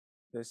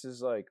This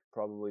is like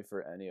probably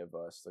for any of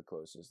us the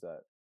closest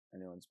that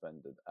anyone's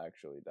been to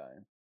actually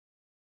dying.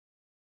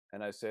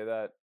 And I say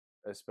that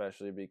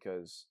especially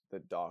because the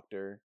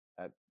doctor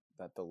at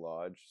the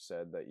lodge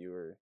said that you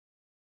were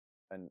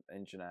an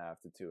inch and a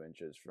half to 2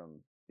 inches from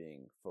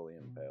being fully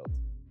impaled.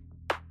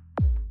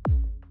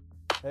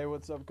 Hey,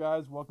 what's up,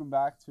 guys? Welcome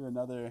back to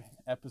another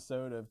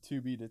episode of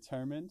To Be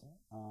Determined.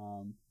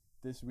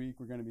 This week,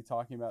 we're going to be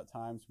talking about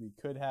times we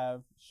could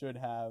have, should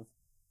have,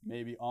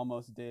 maybe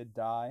almost did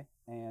die,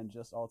 and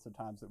just also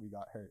times that we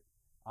got hurt.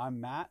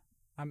 I'm Matt.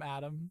 I'm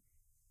Adam.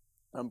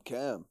 I'm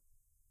Cam.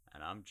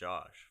 And I'm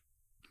Josh.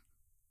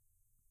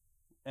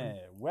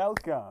 Hey,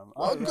 welcome.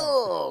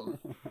 Welcome!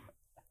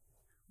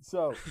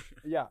 So,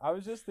 yeah, I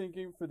was just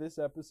thinking for this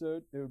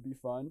episode, it would be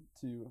fun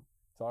to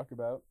talk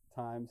about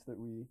times that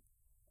we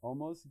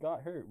almost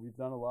got hurt. We've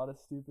done a lot of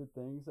stupid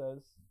things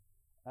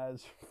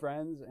as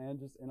friends and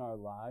just in our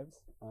lives.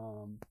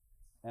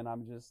 And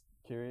I'm just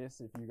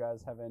curious if you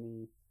guys have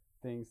any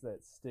things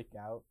that stick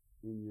out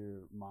in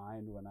your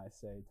mind when I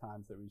say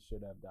times that we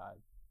should have died.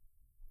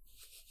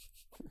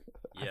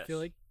 Yes. I feel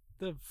like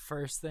the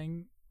first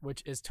thing,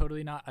 which is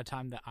totally not a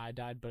time that I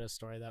died, but a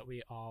story that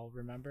we all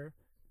remember,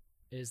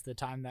 is the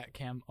time that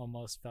Cam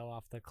almost fell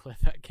off the cliff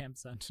at Camp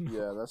Sentinel.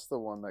 Yeah, that's the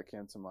one that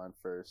came to mind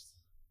first.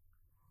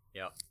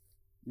 Yep.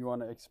 You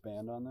want to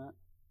expand on that?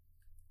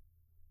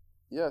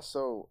 Yeah,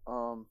 so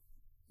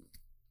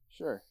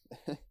sure.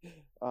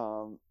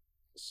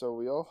 So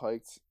we all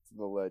hiked to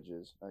the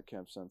ledges at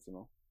Camp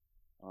Sentinel.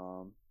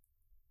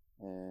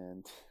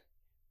 And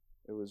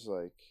it was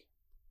like,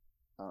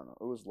 I don't know,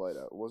 it was light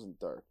out. It wasn't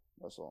dark.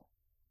 That's all.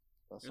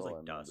 That's It was all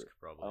like I remember. dusk,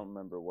 probably. I don't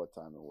remember what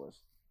time it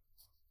was.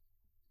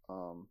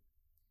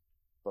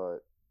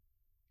 But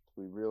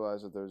we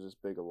realized that there was this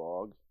big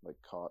log like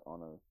caught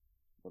on a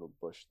little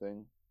bush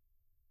thing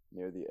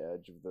near the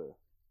edge of the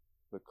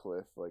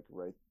cliff, like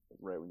right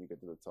when you get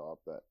to the top,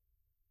 that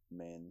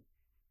main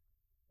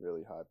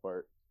really high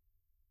part.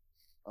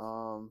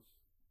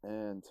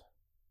 And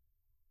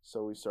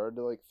so we started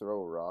to like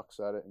throw rocks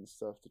at it and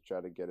stuff to try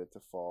to get it to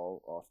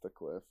fall off the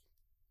cliff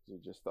because we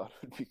just thought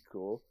it would be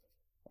cool.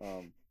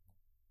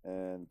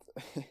 And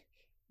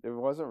it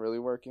wasn't really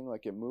working.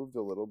 Like it moved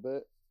a little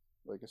bit,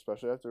 like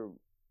especially after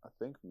I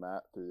think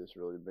Matt threw this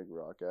really big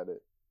rock at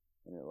it,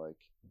 and it like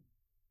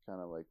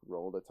kind of like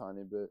rolled a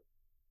tiny bit,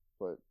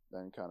 but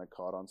then kind of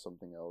caught on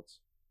something else.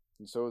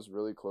 And so it was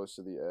really close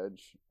to the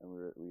edge, and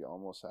we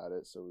almost had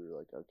it. So we were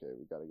like, okay,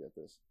 we got to get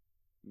this.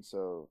 And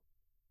so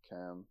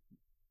Cam,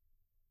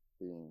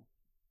 being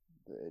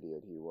the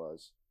idiot he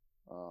was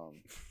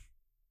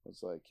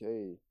like,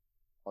 hey,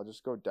 I'll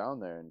just go down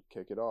there and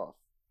kick it off.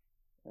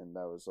 And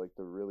that was like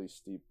the really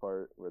steep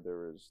part where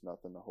there was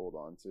nothing to hold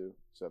on to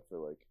except for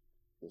like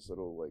this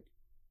little like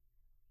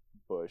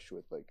bush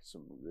with like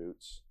some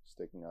roots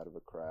sticking out of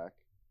a crack.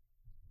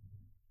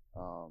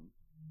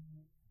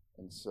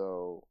 And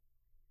so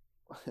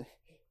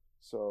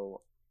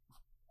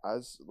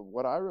as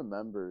what I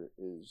remember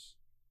is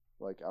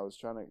like I was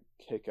trying to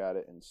kick at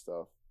it and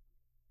stuff,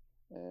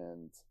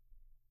 and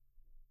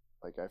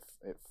like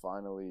it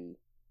finally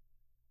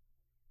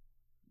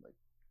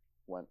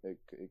like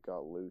it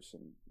got loose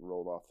and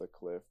rolled off the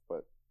cliff,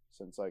 but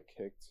since I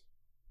kicked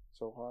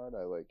so hard,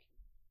 I like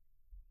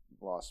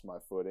lost my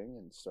footing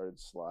and started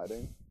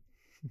sliding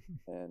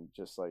and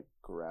just like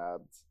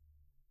grabbed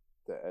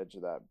the edge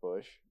of that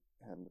bush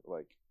and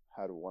like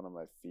had one of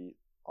my feet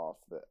off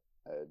the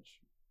edge.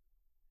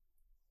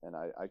 And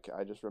I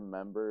just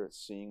remember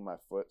seeing my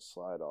foot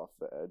slide off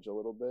the edge a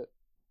little bit,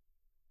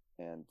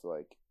 and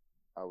like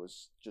I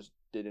was just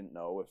didn't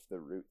know if the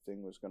root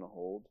thing was gonna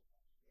hold.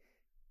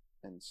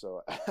 And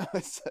so I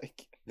was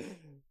like,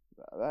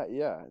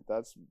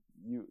 that's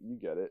you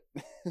get it.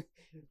 It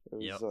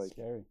was Yep. like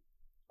Scary.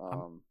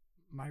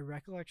 My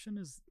recollection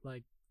is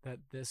like that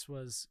this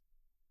was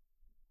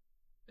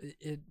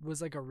it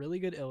was like a really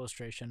good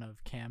illustration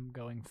of Cam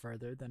going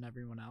further than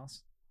everyone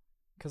else,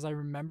 because I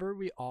remember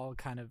we all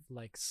kind of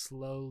like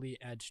slowly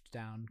edged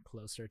down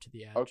closer to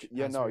the edge. Okay,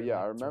 yeah, as no, we were, yeah,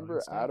 like, I remember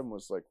throwing stuff. Adam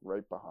was like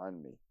right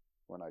behind me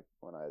when I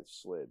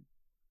slid.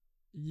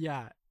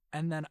 Yeah,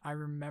 and then I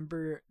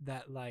remember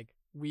that like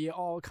we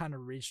all kind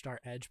of reached our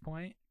edge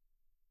point,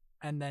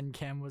 and then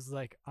Cam was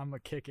like, "I'm gonna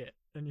kick it,"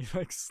 and he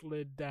like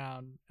slid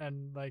down,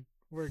 and like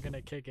we're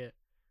gonna kick it.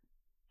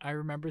 I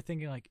remember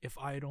thinking like, if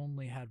I had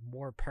only had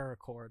more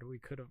paracord, we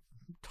could have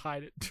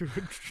tied it to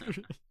a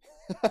tree.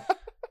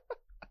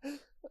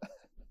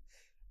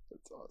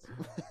 That's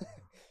awesome.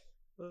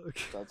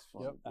 Okay. That's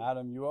funny. Yep,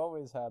 Adam, you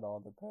always had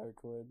all the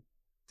paracord.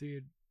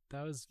 Dude,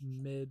 that was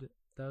mid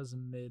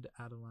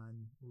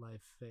Adeline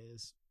life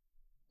phase.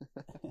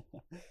 I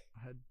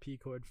had P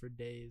cord for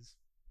days.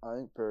 I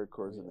think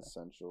paracord's Oh, an yeah.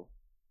 essential.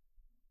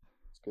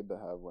 It's good to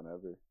have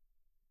whenever.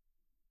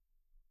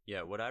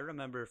 Yeah, what I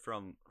remember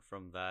from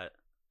that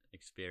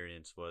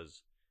experience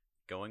was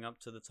going up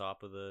to the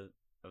top of the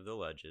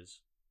ledges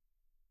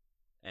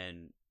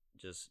and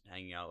just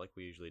hanging out like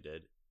we usually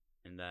did,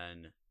 and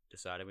then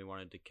decided we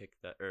wanted to kick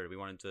that, or we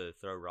wanted to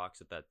throw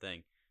rocks at that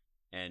thing,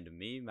 And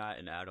me, Matt,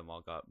 and Adam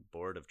all got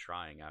bored of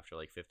trying after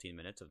like 15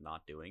 minutes of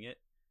not doing it.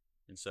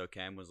 And so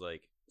Cam was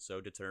like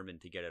so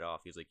determined to get it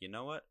off. He's like, you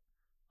know what?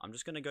 I'm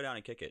just gonna go down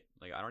and kick it.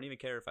 Like, I don't even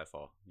care if I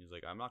fall. He's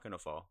like, I'm not gonna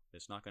fall.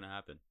 It's not gonna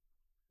happen.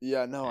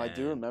 Yeah, no, I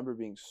do And- remember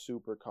being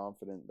super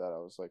confident that I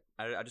was like,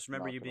 I just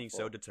remember Not you gonna being fall.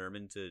 so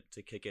determined to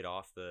kick it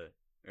off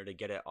or to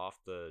get it off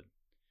the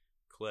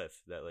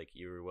cliff that like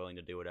you were willing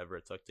to do whatever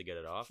it took to get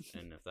it off.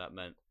 And if that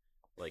meant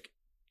like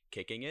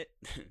kicking it,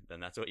 then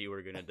that's what you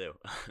were gonna do.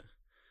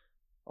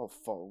 I'll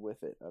fall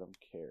with it. I don't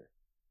care.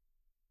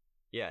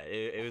 Yeah,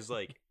 it was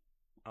like,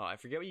 oh, I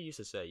forget what you used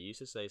to say. You used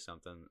to say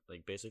something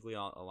like basically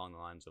along the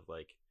lines of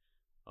like,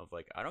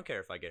 I don't care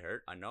if I get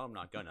hurt. I know I'm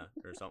not gonna,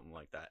 or something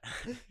like that.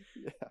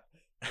 Yeah,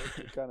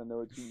 I kind of know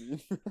what you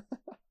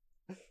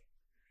mean.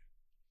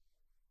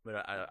 But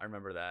I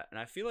remember that, and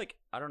I feel like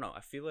I don't know.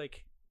 I feel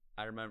like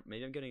I remember.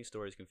 Maybe I'm getting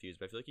stories confused,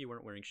 but I feel like you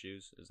weren't wearing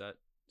shoes. Is that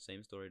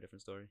same story,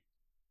 different story?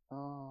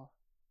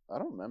 I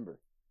don't remember.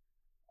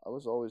 I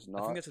was always I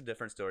not. think that's a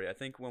different story. I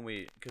think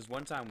because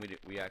one time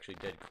we actually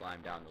did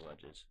climb down the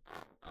ledges.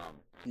 Yeah, I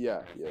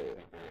yeah, think yeah. we were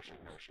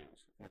no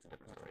shoes. I think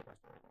it's a different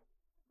story.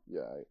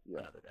 Yeah, yeah.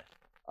 Another day.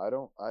 I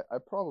don't. I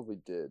probably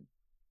did.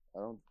 I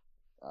don't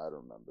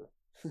remember.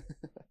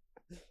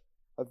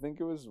 I think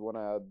it was when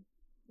I had.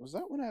 Was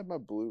that when I had my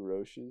blue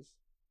Roches?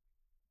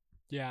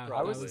 Yeah, I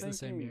that was was the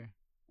same thinking- year.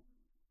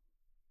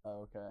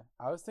 Oh, okay.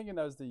 I was thinking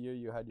that was the year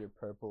you had your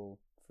purple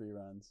free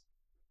runs.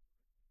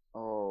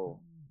 Oh,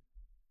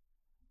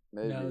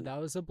 maybe. No, that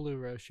was a blue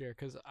roche year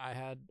because I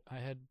had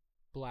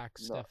black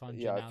No, Stefan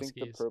yeah, I think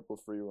the Janowski's. purple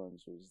free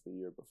runs was the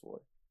year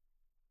before.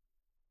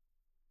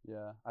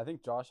 Yeah, I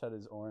think Josh had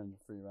his orange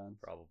free runs.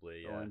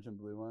 Probably, The yeah. Orange and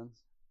blue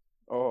ones.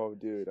 Oh,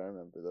 dude, I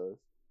remember those.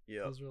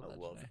 Yeah, Those were I love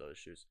legendary. those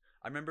shoes.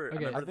 I remember. Okay. I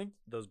remember I think-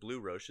 those blue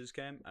Roches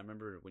came. I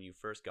remember when you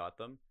first got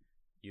them.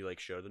 You like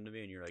showed them to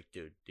me, and you're like,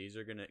 "Dude, these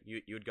are gonna."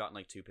 You had gotten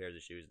like 2 pairs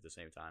of shoes at the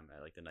same time,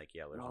 at like the Nike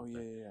Yellow or Oh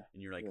something. yeah, yeah,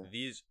 And you're like,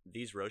 Yeah.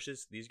 "These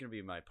Roches, these are gonna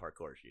be my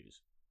parkour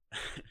shoes."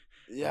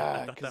 yeah.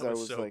 I thought Because that I was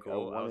was so like, cool. I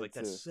was wanted like,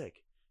 "That's to-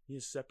 sick." He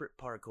has separate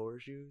parkour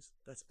shoes.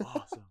 That's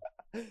awesome.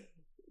 Yeah,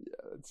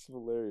 that's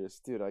hilarious,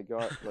 dude. I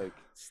got like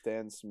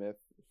Stan Smith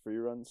free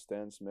run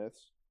Stan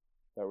Smiths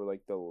that were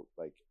like the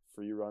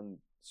free run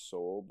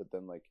sole, but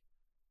then like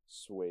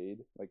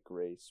suede, like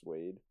gray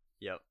suede.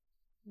 Yep.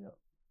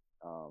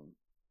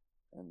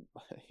 And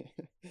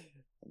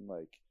and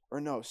like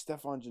or no,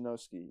 Stefan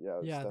Janowski. Yeah, it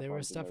was Yeah, they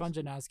were Stefan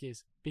Janowski.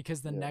 Janowski's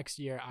because the Yeah. next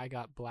year I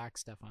got black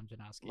Stefan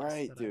Janowski's.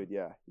 Right, that I- dude.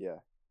 Yeah,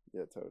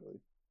 totally.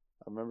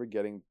 I remember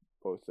getting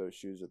both those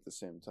shoes at the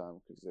same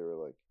time because they were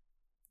like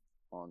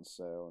on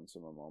sale, and so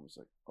my mom was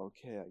like,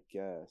 "Okay, I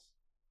guess."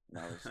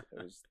 And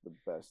it was the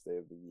best day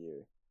of the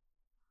year.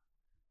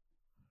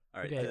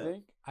 All right. Okay. I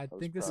think I was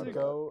think this proud is to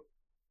of that. go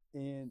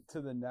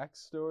into the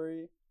next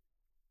story,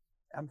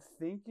 I'm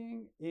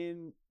thinking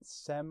in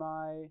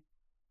semi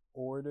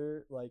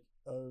order, like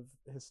of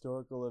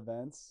historical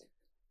events.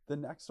 The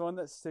next one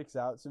that sticks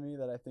out to me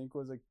that I think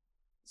was a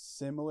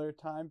similar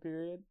time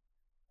period,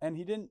 and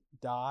he didn't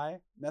die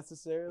well,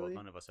 necessarily,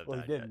 none of us have well,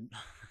 he died yet. didn't.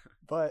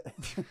 but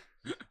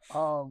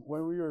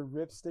when we were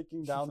rip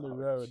sticking down the Oh,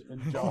 road and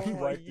jeez. Josh Oh,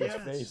 wiped yes.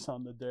 his face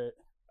on the dirt.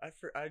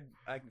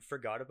 I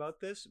forgot about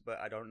this, but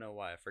I don't know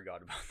why I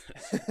forgot about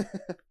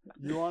this.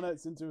 You want it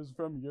since it was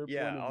from your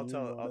Yeah, point of I'll view?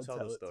 tell you wanna I'll tell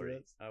the it to story.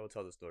 us? I will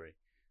tell the story.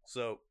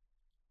 So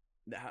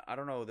I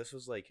don't know, this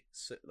was like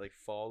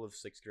fall of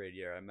 6th grade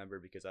year. I remember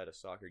because I had a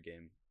soccer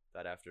game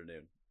that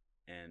afternoon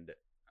and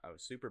I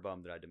was super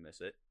bummed that I had to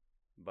miss it,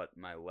 but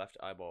my left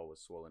eyeball was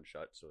swollen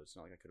shut, so it's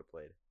not like I could have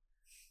played.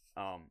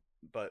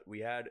 But we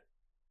had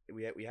a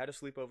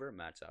sleepover at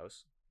Matt's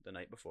house the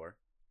night before.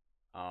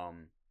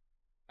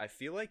 I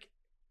feel like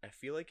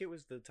it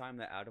was the time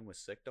that Adam was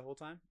sick the whole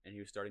time and he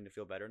was starting to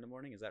feel better in the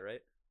morning. Is that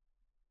right?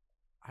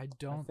 I I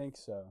don't think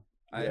so.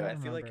 I I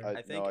don't feel like remember.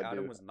 I think No, I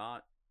Adam do. was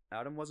not.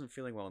 Adam wasn't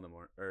feeling well in the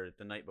morning or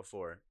the night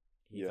before.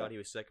 He Yeah. thought he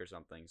was sick or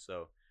something.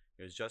 So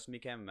it was just me,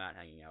 Cam, and Matt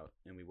hanging out,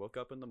 and we woke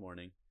up in the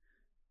morning,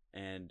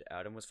 and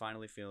Adam was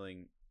finally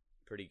feeling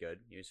pretty good.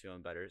 He was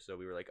feeling better. So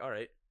we were like, all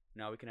right,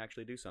 now we can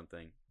actually do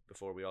something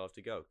before we all have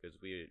to go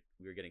because we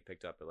were getting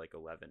picked up at like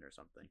 11 or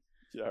something.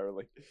 Yeah, or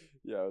like,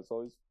 yeah, it was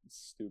always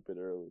stupid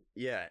early.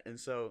 Yeah, and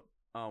so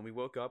we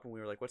woke up and we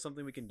were like, what's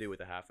something we can do with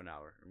a half an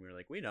hour? And we were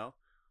like, we know.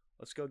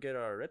 Let's go get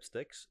our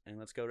ripsticks and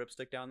let's go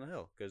ripstick down the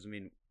hill. Because, I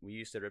mean, we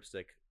used to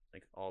ripstick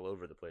like all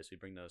over the place. We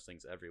bring those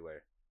things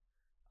everywhere.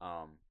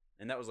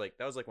 And that was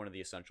like one of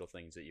the essential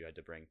things that you had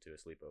to bring to a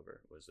sleepover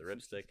was a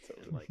ripstick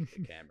and like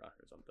a camera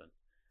or something.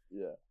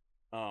 Yeah,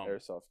 Um,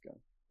 airsoft gun.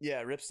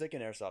 yeah, ripstick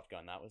and airsoft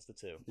gun. That was the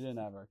two. We didn't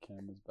have our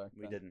cameras back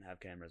We then. didn't have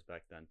cameras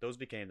back then. Those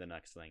became the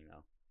next thing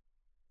though.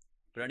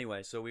 But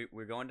anyway, so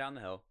we're going down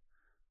the hill.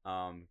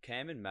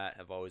 Cam and Matt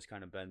have always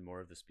kind of been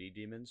more of the speed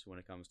demons when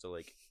it comes to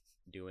like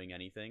doing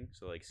anything.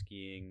 So like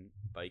skiing,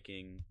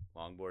 biking,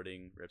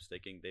 longboarding,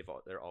 ripsticking.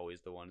 They're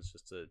always the ones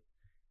just to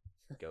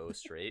go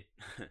straight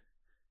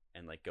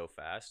and like go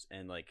fast.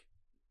 And like,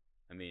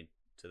 I mean,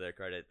 to their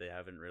credit, they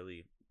haven't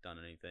really done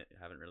anything.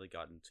 Haven't really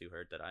gotten too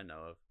hurt that I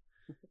know of.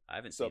 I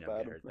haven't seen Sup, them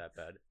get Adam? hurt that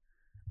bad.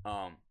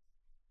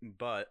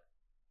 But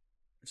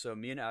so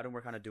me and Adam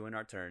were kind of doing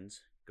our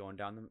turns, going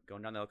down the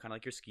hill, kind of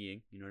like you're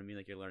skiing. You know what I mean?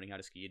 Like you're learning how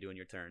to ski, you're doing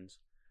your turns.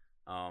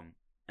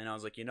 And I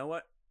was like, you know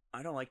what?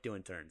 I don't like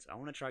doing turns. I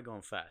want to try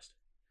going fast.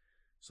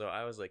 So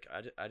I was like,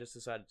 I just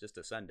decided just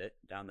to send it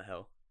down the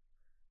hill.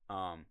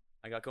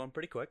 I got going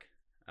pretty quick.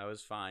 I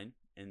was fine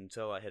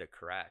until I hit a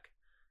crack,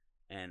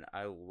 and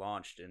I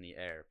launched in the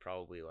air.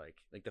 Probably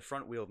like the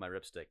front wheel of my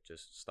ripstick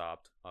just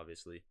stopped,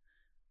 obviously,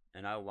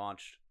 and I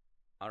launched.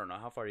 I don't know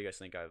how far you guys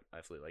think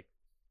I flew, like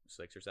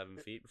 6 or 7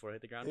 feet before I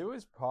hit the ground. It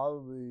was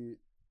probably.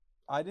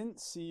 I didn't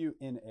see you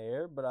in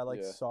air, but I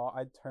Yeah. saw.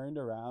 I turned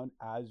around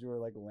as you were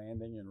like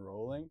landing and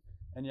rolling,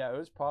 and yeah, it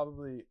was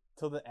probably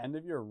till the end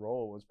of your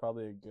roll was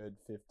probably a good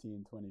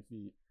 15, 20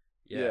 feet.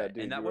 Yeah,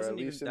 dude, and that you were wasn't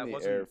at least even in that the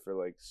wasn't air for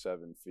like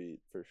 7 feet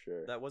for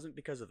sure. that wasn't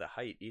because of the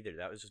height either.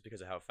 That was just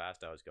because of how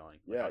fast I was going.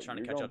 Like, Yeah, I was trying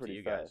to you're catch going up to pretty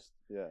you guys. fast.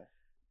 Yeah.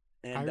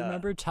 And, I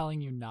remember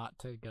telling you not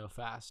to go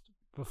fast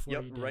before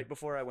Yep, you did. right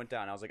before I went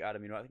down, I was like,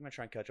 Adam, you know what? I think I'm gonna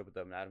try and catch up with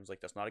them. And Adam's like,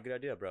 that's not a good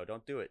idea, bro.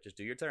 Don't do it. Just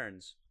do your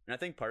turns. And I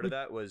think part of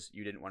that was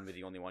you didn't want to be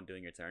the only one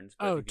doing your turns.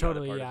 But I Oh, think the other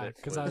totally, part of yeah, it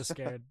because I was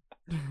scared.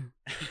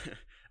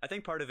 I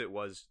think part of it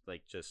was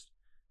like just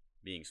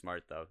being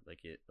smart though. Like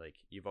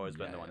you've always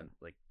been the Yeah, one that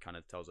like kind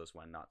of tells us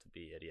when not to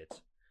be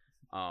idiots.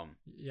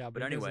 Yeah,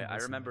 But he anyway, doesn't I listen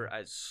to remember me.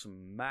 I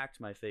smacked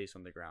my face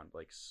on the ground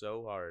like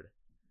so hard.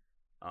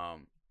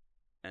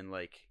 And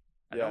like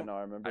I Yeah, don't no,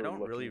 I remember. I don't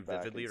looking really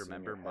back vividly and seeing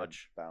remember your head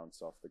much.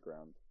 bounce off the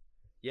ground.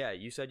 Yeah,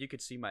 you said you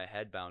could see my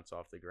head bounce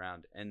off the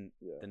ground. And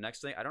Yeah. the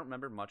next thing, I don't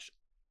remember much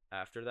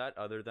after that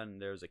other than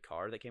there was a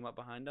car that came up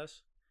behind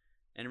us.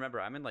 And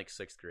remember, I'm in like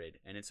 6th grade,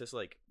 and it's this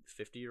like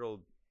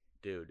 50-year-old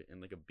dude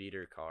in like a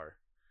beater car,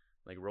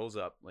 like rolls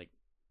up like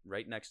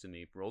right next to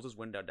me, rolls his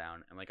window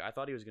down, and like I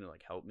thought he was gonna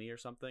like help me or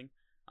something.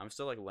 I'm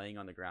still like laying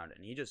on the ground,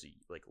 and he just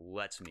like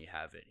lets me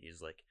have it.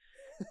 He's like,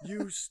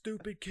 "You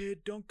stupid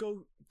kid, don't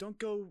go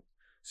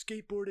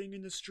skateboarding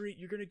in the street.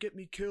 You're gonna get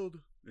me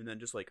killed." And then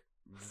just like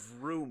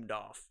vroomed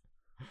off.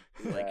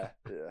 Like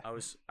yeah. I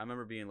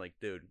remember being like,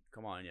 dude,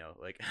 come on, yo,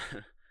 like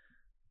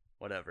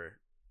whatever.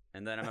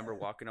 And then I remember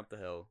walking up the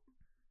hill,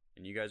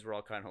 and you guys were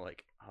all kind of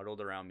like huddled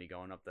around me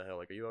going up the hill,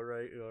 like, are you all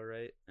right? You all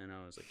right? And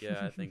I was like, yeah,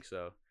 I think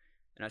so.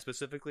 And I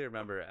specifically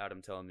remember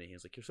Adam telling me, he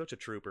was like, you're such a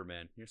trooper,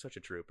 man. You're such a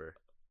trooper.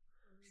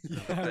 I was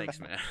like, thanks,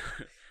 man.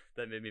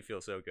 That made me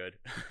feel so good.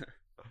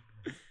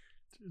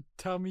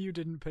 Tell me you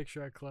didn't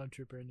picture a clone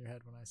trooper in your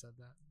head when I said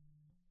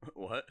that.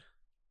 What?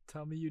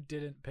 Tell me you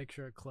didn't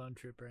picture a clone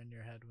trooper in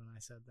your head when I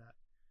said that.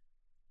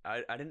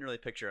 I didn't really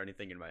picture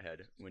anything in my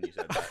head when you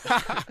said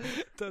that.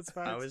 That's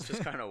fine. I was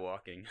just kind of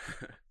walking.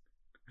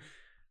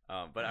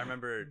 But I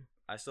remember,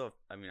 I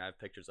have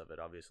pictures of it,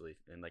 obviously.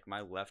 And like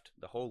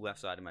the whole left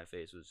side of my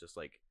face was just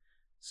like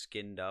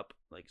skinned up,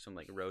 like some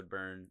like road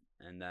burn.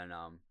 And then,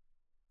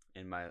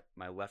 and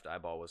my left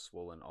eyeball was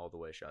swollen all the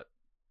way shut.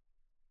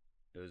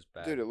 It was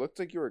bad. Dude, it looked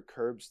like you were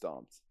curb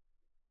stomped.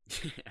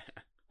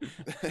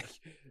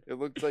 It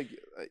looked like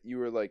you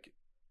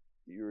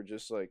were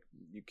just like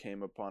you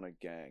came upon a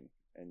gang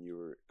and you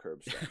were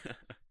curb stomped.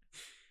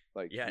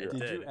 Like Yeah, it you're-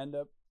 did.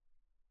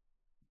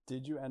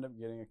 Did you end up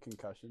getting a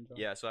concussion, John?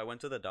 Yeah, so I went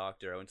to the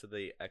doctor. I went to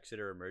the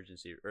Exeter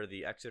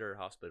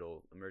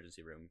Hospital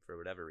emergency room for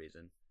whatever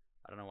reason.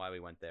 I don't know why we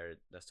went there.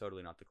 That's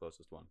totally not the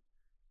closest one.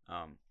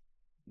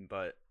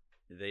 But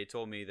they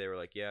told me, they were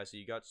like, yeah, so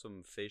you got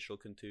some facial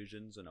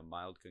contusions and a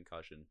mild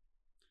concussion.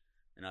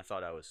 And I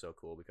thought I was so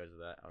cool because of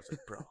that. I was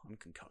like, bro, I'm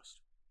concussed.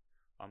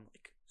 I'm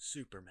like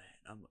Superman.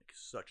 I'm like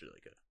such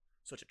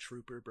a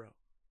trooper, bro.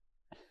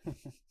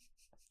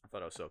 I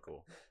thought I was so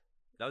cool.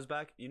 That was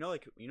back,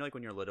 like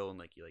when you're little and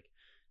like you like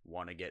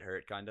want to get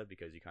hurt kind of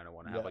because you kind of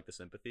want to have Yeah. like the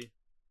sympathy.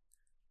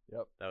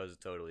 Yep. That was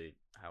totally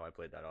how I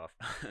played that off.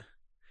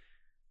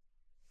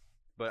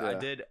 But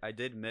Yeah. I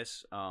did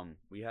miss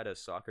we had a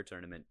soccer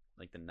tournament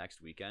like the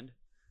next weekend,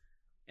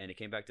 and it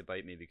came back to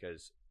bite me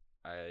because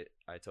I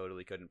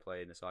totally couldn't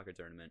play in the soccer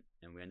tournament,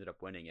 and we ended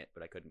up winning it,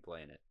 but I couldn't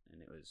play in it,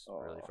 and it was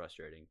really Aw.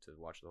 frustrating to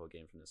watch the whole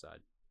game from the side.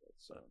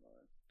 That's so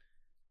annoying.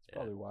 Yeah.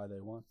 Probably why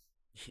they won.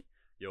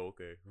 Yo,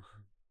 okay.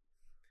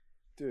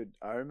 Dude,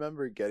 I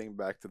remember getting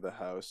back to the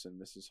house and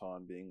Mrs.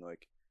 Hahn being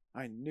like,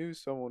 I knew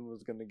someone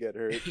was gonna get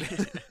hurt.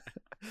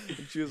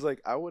 And she was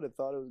like, I would have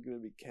thought it was gonna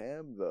be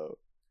Cam though.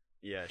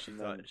 Yeah, she And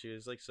thought then- she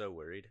was like so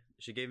worried.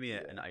 She gave me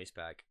Yeah. an ice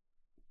pack,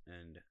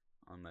 and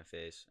on my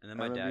face, and then I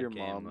my remember dad your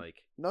came. mom-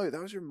 Like, No, that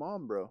was your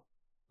mom, bro.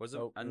 was it?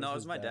 Nope, it No, it was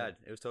was his my dad. dad.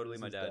 It was totally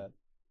It my was his dad.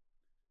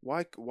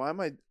 Why am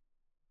I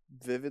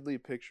vividly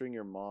picturing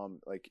your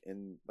mom like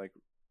in like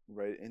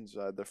right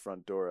inside the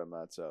front door at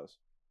Matt's house?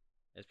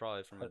 It's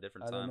probably from a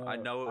different don't time. I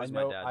know it was I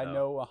know, my dad. I though.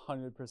 know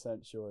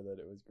 100% sure that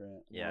it was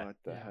Grant. Yeah. What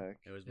the Yeah. heck?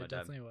 It was my It dad.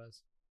 definitely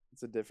was.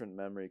 It's a different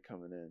memory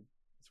coming in.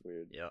 It's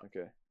weird. Yeah.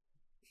 Okay.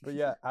 But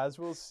yeah, as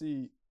we'll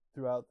see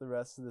throughout the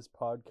rest of this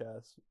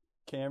podcast,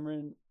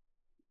 Cameron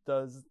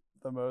does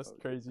the most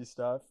Okay. crazy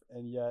stuff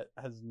and yet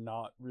has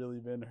not really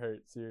been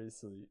hurt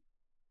seriously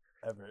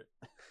ever.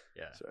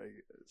 Yeah.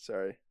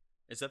 Sorry.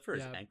 Except for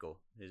his Yeah. ankle.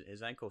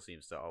 His ankle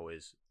seems to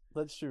always.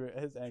 That's true.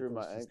 His True, ankles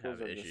my just ankles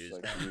have are issues.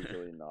 just like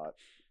usually not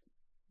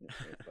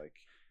like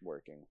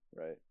working,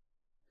 right?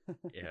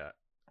 Yeah.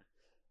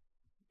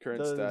 Current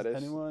Does status.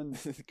 anyone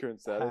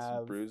Current status.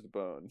 have- Bruised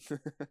bone.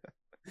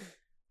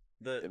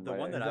 The In the my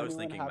one that Does I was anyone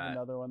thinking, have Matt.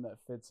 another one that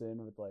fits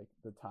in with like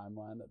the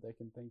timeline that they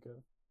can think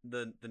of?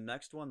 The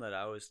next one that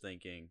I was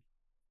thinking,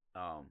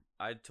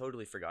 I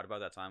totally forgot about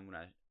that time when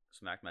I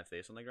smacked my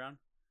face on the ground.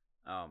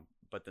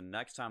 But the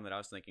next time that I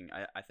was thinking,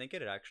 I think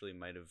it actually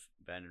might have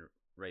been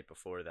right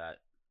before that.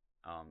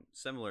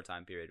 Similar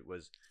time period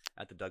was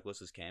at the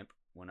Douglas's camp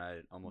when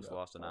I almost Yeah.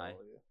 lost an eye.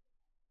 Oh,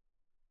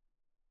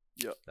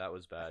 yeah. That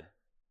was bad.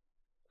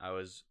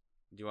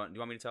 Do you want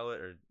me to tell it,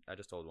 or I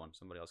just told one?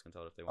 Somebody else can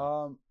tell it if they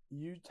want.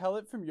 You tell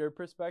it from your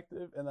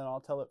perspective, and then I'll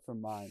tell it from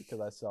mine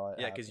because I saw it.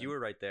 Yeah, because you happen.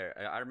 were right there.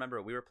 I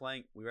remember we were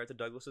at the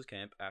Douglas's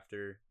camp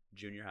after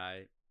junior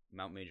high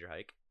Mount Major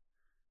hike.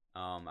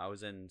 I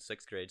was in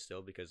 6th grade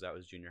still because that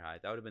was junior high.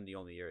 That would have been the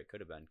only year it could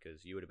have been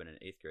because you would have been in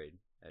 8th grade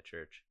at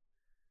church.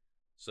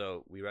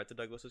 So we were at the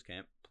Douglas's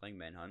camp playing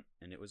Manhunt,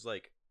 and it was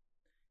like,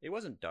 it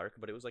wasn't dark,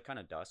 but it was like kind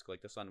of dusk,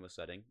 like the sun was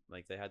setting.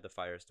 Like they had the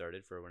fire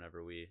started for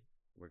whenever we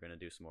were gonna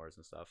do s'mores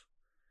and stuff.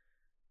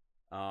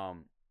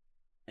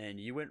 And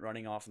you went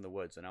running off in the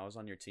woods, and I was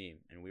on your team,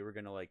 and we were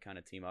gonna like kind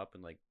of team up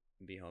and like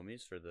be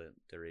homies for the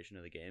duration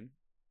of the game.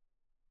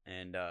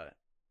 And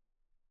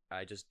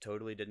I just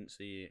totally didn't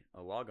see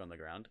a log on the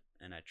ground,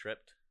 and I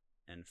tripped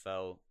and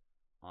fell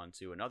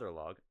onto another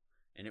log,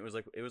 and it was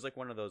like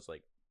one of those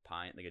like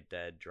pine, like a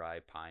dead dry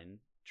pine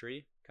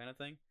tree kind of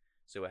thing.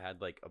 So it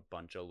had like a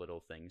bunch of little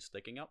things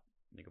sticking up,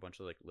 like a bunch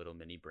of like little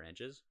mini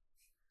branches,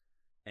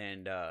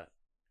 and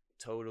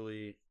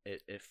totally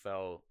it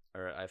fell,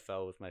 or I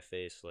fell with my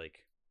face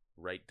like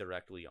right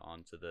directly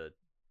onto the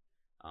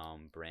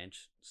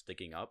branch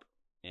sticking up,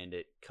 and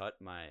it cut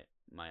my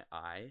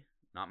eye,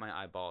 not my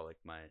eyeball, like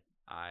my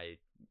eye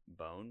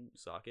bone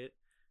socket,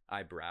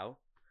 eyebrow,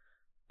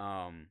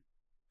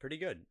 pretty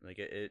good. Like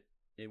it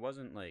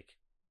wasn't like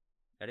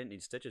I didn't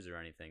need stitches or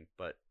anything,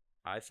 but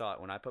I thought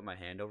when I put my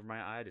hand over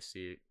my eye to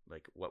see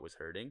like what was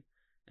hurting,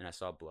 and I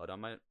saw blood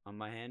on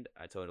my hand,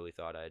 I totally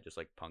thought I had just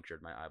like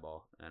punctured my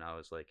eyeball, and I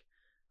was like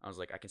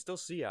I can still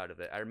see out of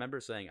it. I remember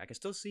saying I can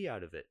still see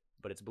out of it,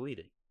 but it's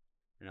bleeding,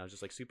 and I was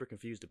just like super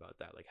confused about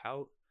that. Like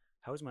how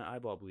is my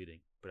eyeball bleeding,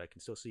 but I can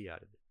still see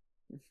out of it?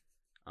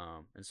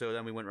 And so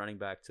then we went running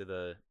back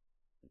to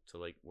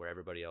like where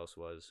everybody else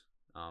was,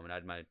 and I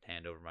had my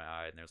hand over my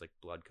eye, and there was like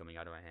blood coming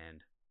out of my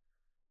hand,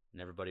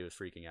 and everybody was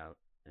freaking out,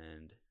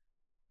 and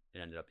it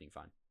ended up being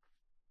fine.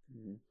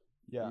 Mhm.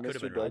 Yeah, Could have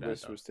Mr. been really bad,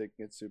 Douglas though. was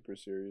taking it super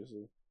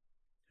seriously.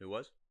 Who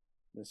was?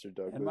 Mr.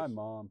 Douglas. and my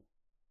mom.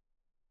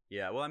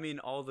 Yeah, well, I mean,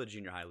 all the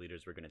junior high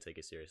leaders were gonna take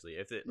it seriously.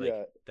 If it like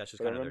Yeah, that's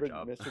just but I kind of their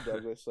remember job. Mr.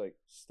 Douglas like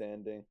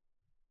standing,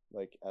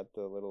 like at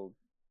the little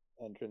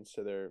entrance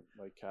to their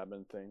like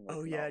cabin thing. Like,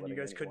 Oh not yeah, and you letting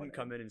guys anyone couldn't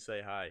come in and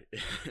say hi.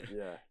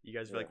 Yeah, You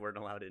guys yeah. like weren't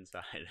allowed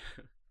inside.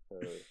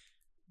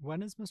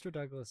 When has Mr.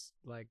 Douglas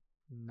like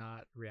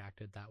not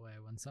reacted that way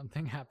when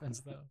something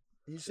happens though?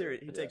 He's Sure,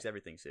 serious. He yeah. takes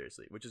everything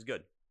seriously, which is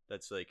good.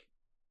 That's Well,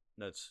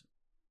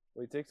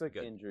 he takes like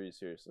Good. injuries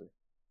seriously.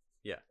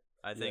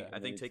 I think Yeah, I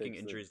and think then he taking takes the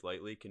injuries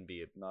lightly can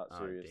be Not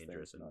serious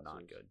dangerous things, and not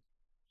serious. good.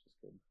 Which is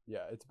good.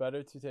 Yeah, it's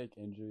better to take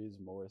injuries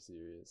more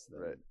serious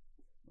than Right.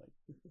 like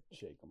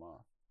shake them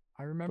off.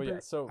 I remember yeah,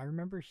 so- I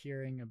remember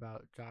hearing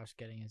about Josh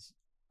getting his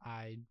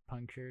eye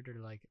punctured or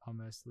like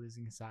almost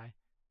losing his eye,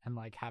 and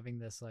like having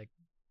this like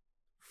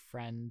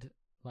friend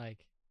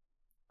like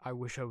I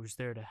wish I was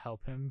there to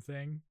help him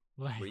thing.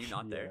 Like Were you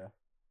not there?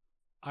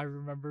 I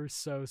remember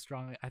so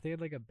strongly. I think I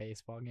had like a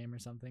baseball game or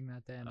something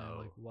that day, and I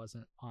like Oh.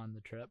 wasn't on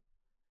the trip.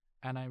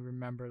 And I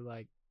remember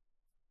like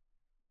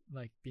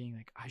being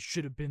like, I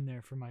should have been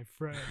there for my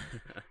friend.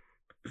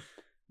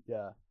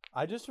 Yeah.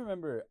 I just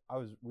remember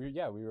we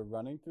were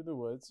running through the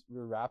woods, we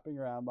were wrapping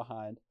around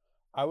behind.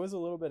 I was a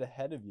little bit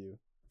ahead of you,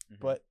 Mhm.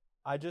 but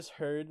I just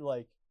heard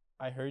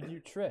I heard you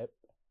trip,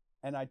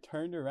 and I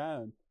turned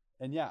around,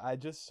 and yeah, I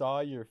just saw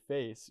your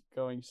face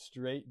going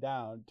straight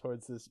down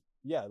towards this,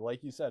 yeah,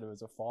 like you said, it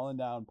was a fallen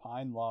down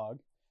pine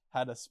log,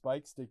 had a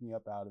spike sticking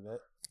up out of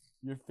it.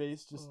 Your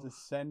face just Ugh.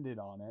 descended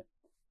on it.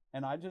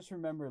 And I just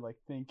remember like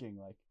thinking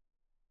like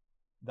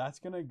that's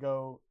going to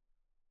go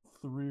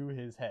through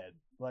his head.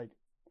 Like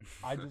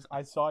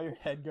I saw your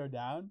head go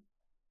down,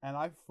 and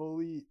I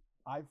fully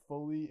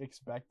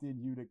expected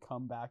you to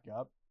come back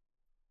up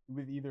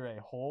with either a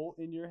hole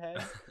in your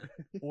head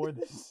or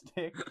the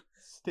stick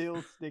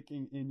still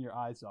sticking in your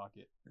eye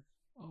socket.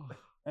 Oh,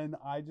 And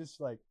I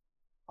just like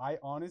I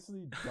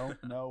honestly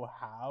don't know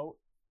how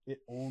it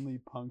only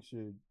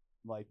punctured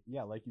like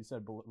you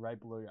said right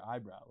below your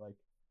eyebrow. Like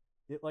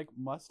it like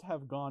must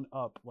have gone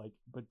up like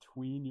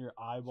between your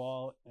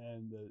eyeball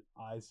and the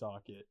eye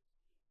socket,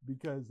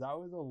 because that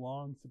was a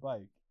long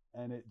spike,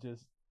 and it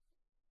just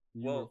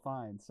you were Well,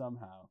 fine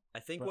somehow. I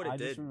think But what it I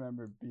just did,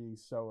 remember being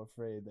so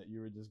afraid that you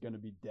were just gonna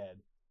be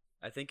dead.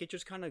 I think it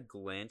just kind of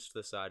glanced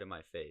the side of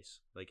my face.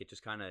 Like it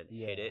just kind of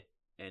hit Yeah. it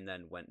and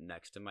then went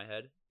next to my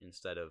head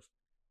instead of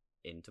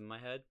into my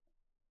head.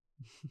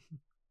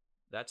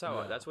 That's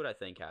how. Yeah. That's what I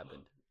think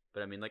happened.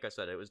 But I mean, like I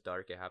said, it was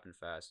dark. It happened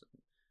fast.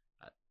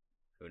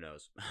 who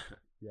knows?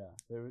 Yeah,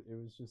 it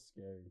was just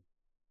scary.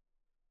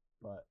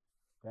 But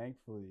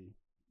thankfully,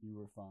 you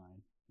were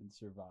fine and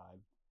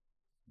survived.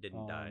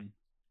 Didn't die, Um,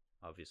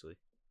 obviously.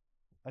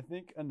 I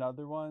think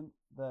another one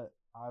that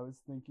I was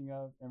thinking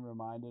of and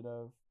reminded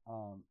of,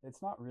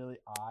 it's not really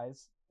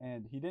eyes,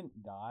 and he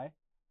didn't die,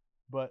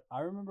 but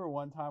I remember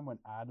one time when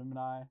Adam and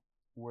I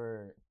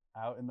were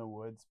out in the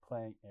woods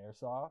playing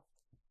airsoft.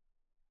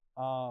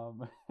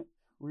 Um,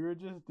 we were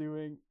just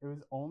doing. It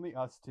was only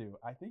us two.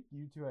 I think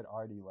you two had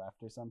already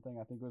left or something.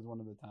 I think it was one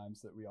of the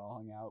times that we all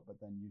hung out, but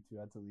then you two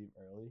had to leave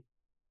early.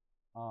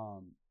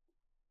 Um,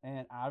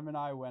 and Adam and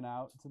I went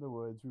out to the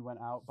woods. We went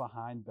out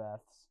behind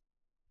Beth's,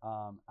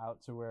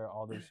 out to where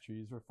all those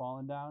trees were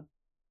falling down.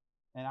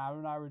 And Adam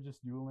and I were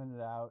just dueling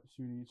it out,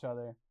 shooting each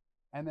other.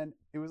 And then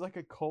it was like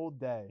a cold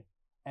day,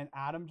 and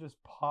Adam just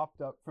popped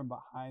up from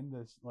behind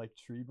this like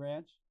tree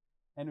branch,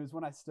 and it was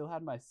when I still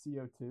had my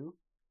CO2,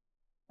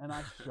 and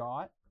I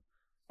shot.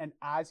 And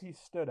as he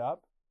stood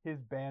up, his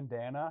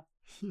bandana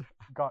Yeah.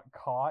 got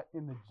caught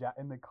in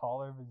the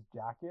collar of his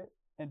jacket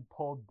and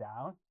pulled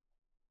down,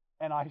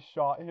 and I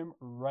shot him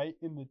right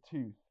in the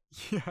tooth.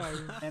 Yeah. I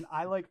remember. And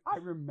I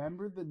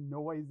remember the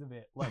noise of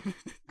it like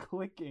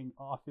clicking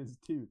off his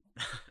tooth.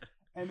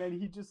 And then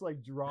he just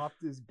like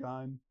dropped his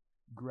gun,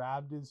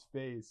 grabbed his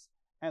face,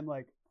 and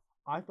like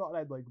I thought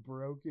I'd like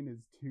broken his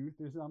tooth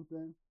or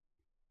something.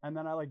 And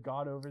then I like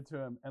got over to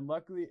him, and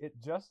luckily it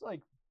just like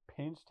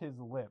pinched his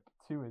lip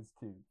to his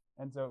tooth.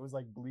 And so it was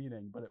like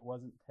bleeding, but it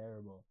wasn't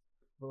terrible.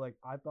 But like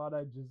I thought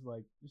I just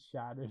like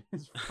shattered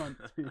his front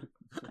tooth.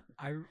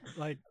 I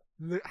like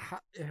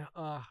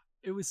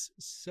it was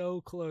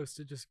so close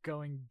to just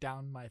going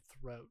down my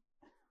throat.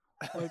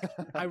 Like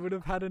I would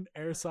have had an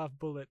airsoft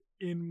bullet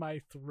in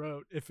my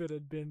throat if it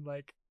had been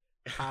like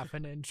half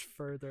an inch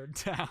further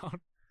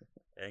down.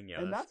 Dang,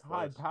 yeah, And that's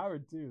high close.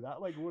 powered too.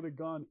 That like would have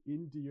gone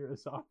into your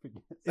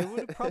esophagus. It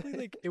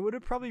would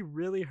have probably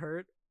really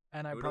hurt,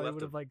 and I It would've probably left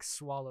would a- have like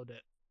swallowed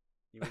it.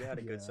 You would have had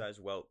a good Yeah.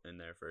 sized welt in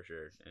there for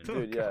sure. And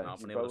Dude, Oh, yeah,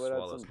 not you been able to probably would have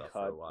swallow some stuff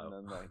cut for a while. and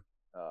then like,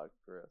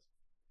 gross.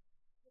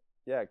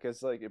 Yeah,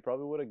 because like it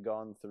probably would have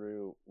gone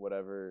through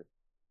whatever,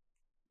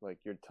 like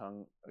your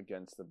tongue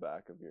against the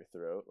back of your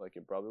throat. Like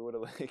it probably would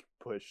have like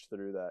pushed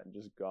through that and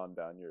just gone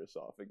down your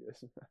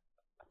esophagus.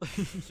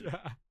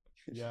 Yeah.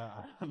 Yeah,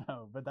 I don't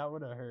know, but that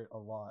would have hurt a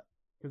lot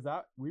because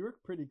that we were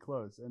pretty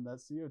close, and that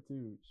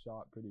CO2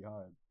 shot pretty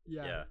hard.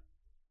 Yeah. Yeah.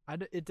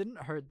 It didn't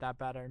hurt that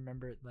bad. I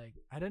remember it like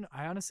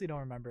I honestly don't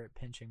remember it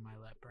pinching my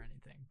lip or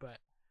anything, but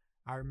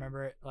I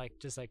remember it like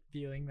just like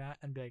feeling that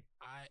and be like,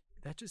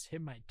 that just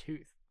hit my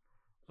tooth.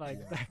 Like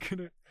Yeah. that could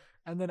have.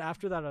 And then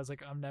after that I was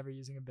like, I'm never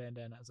using a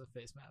bandana as a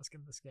face mask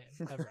in this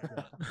game ever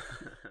again.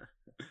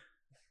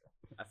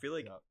 I feel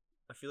like Yeah.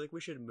 I feel like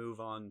we should move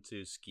on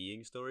to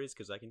skiing stories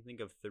because I can think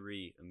of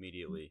 3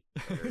 immediately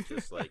that are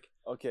just like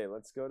Okay,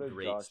 let's go to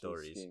Great Josh's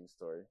stories. king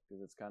story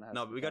because it's kind of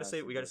no, but we gotta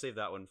save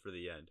that one for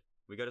the end.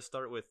 We gotta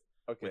start with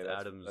Okay, with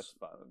that's, Adam's that's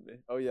fine with me.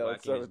 Oh yeah, let's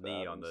whacking start his with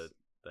knee Adam's on the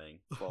thing.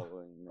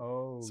 following me.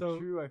 Oh, So-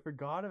 true. I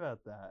forgot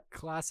about that.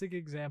 Classic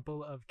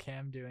example of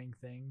Cam doing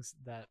things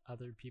that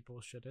other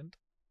people shouldn't.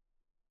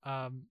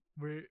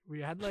 We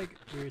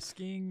were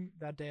skiing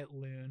that day at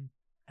Loon,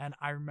 and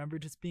I remember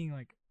just being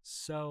like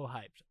so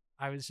hyped.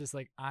 I was just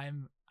like,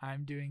 I'm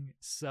doing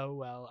so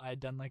well. I'd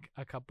done like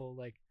a couple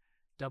like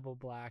double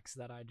blacks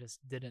that I just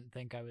didn't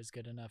think I was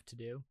good enough to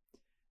do.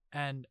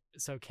 And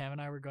so Cam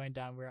and I were going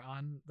down. We're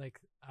on like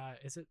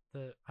is it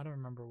I don't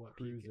remember what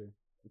peak. Cruiser.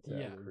 It's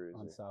Yeah. on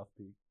Cruiser. South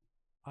Peak.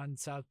 On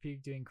South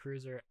Peak doing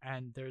cruiser,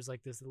 and there's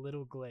like this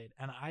little glade,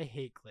 and I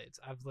hate glades.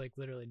 I've like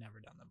literally never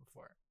done them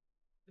before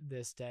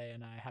this day,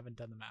 and I haven't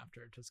done them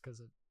after just because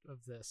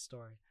of this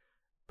story.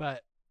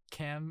 But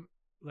Cam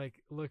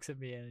like looks at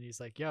me and he's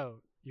like,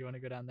 yo, you want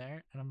to go down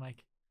there? And I'm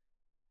like,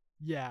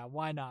 yeah,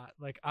 why not?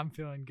 Like I'm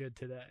feeling good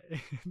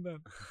today. And then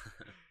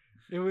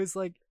it was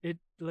like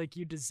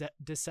you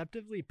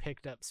deceptively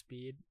picked up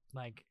speed.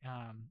 Like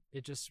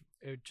it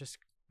just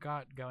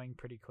got going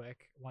pretty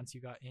quick once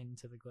you got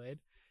into the glade.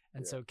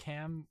 And Yeah. so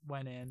Cam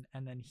went in,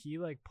 and then he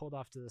like pulled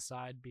off to the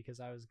side because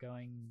I was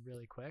going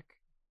really quick.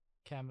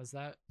 Cam,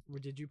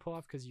 did you pull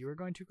off because you were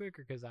going too quick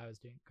or because I was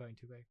going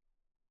too quick?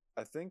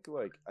 I think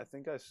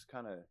I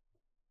kind of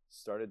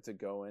started to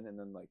go in and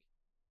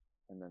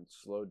then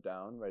slowed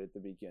down right at the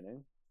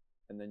beginning,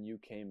 and then you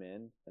came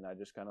in and I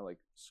just kind of like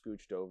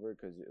scooched over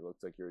because it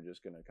looked like you were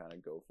just gonna kind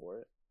of go for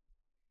it,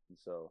 and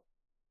so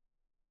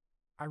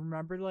I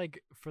remember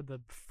like for the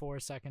 4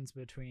 seconds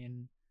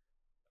between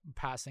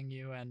passing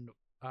you and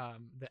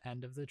the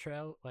end of the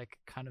trail, like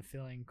kind of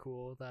feeling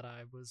cool that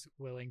I was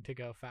willing to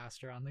go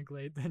faster on the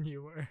glade than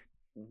you were.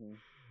 mhm.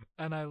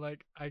 And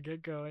I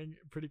get going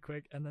pretty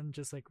quick, and then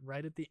just like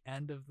right at the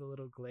end of the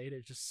little glade,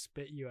 it just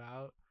spit you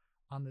out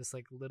on this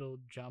like little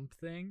jump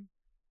thing.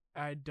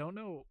 I don't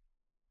know.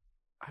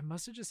 I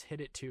must have just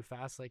hit it too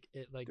fast. Like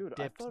it like Dude,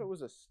 dipped. I thought it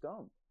was a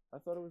stump. I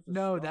thought it was a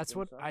No, stump that's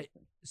what inside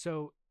of him.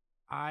 So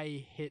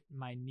I hit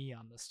my knee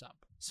on the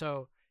stump.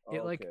 So it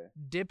Oh, like okay.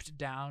 dipped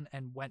down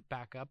and went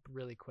back up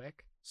really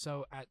quick.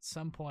 So at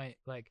some point,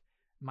 like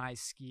my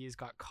skis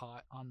got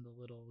caught on the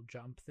little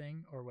jump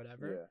thing or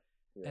whatever.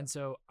 Yeah. And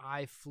so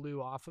I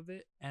flew off of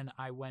it and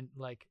I went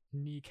like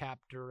kneecap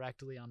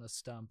directly on a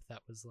stump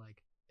that was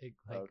like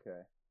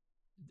Okay.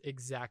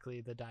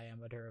 exactly the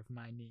diameter of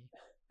my knee.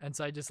 And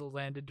so I just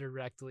landed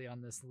directly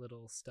on this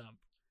little stump.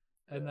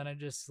 And Yeah. then I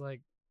just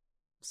like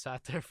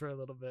sat there for a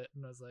little bit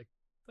and I was like,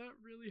 that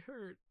really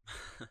hurt.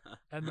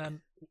 And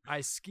then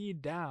I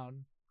skied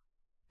down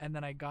and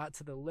then I got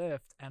to the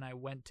lift and I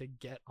went to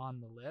get on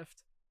the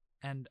lift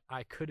and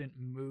I couldn't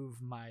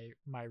move my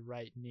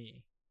right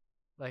knee.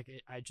 Like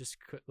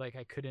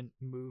I couldn't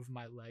move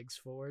my legs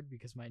forward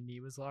because my knee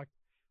was locked,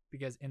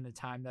 because in the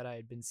time that I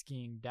had been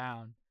skiing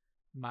down,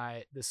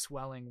 the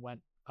swelling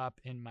went up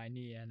in my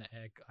knee and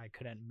I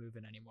couldn't move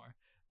it anymore.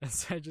 And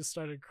so I just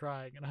started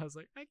crying and I was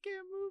like, I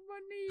can't move my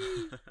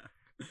knee.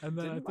 And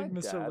then Didn't I think my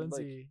Mr. dad,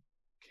 Lindsay,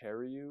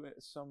 carry you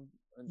at some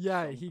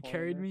yeah, some he point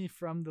carried there? me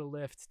from the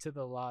lift to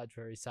the lodge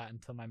where he sat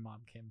until my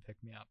mom came and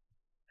picked me up.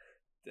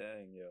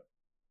 Dang, yo.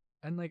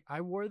 And like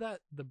I wore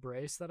the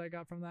brace that I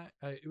got from that.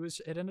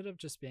 It ended up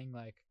just being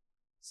like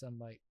some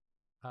like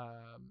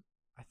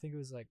I think it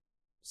was like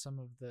some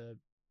of the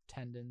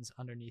tendons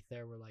underneath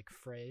there were like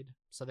frayed,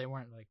 so they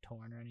weren't like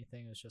torn or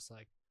anything. It was just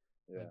like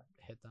Yeah.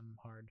 I hit them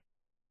hard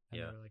and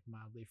Yeah. they were like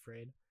mildly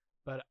frayed.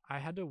 But I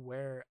had to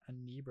wear a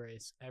knee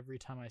brace every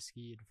time I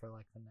skied for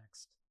like the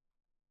next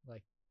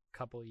like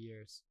couple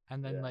years.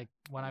 And then Yeah, like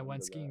when I I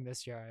went remember skiing that.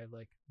 this year, I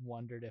like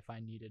wondered if I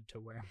needed to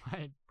wear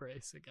my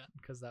brace again,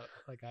 because that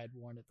like I had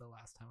worn it the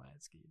last time I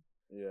had skied.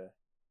 Yeah.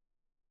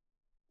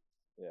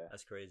 Yeah.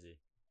 That's crazy.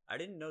 I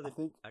didn't know that.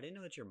 think- I didn't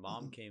know that your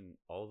mom came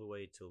all the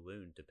way to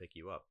Loon to pick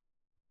you up.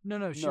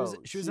 No, she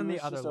was in the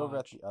other just over at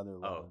lodge. the other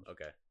lodge. Oh,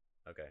 okay.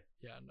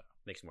 Yeah, no.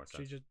 Makes more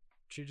She sense.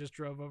 just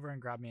drove over and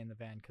grabbed me in the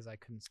van because I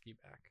couldn't ski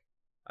back.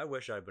 I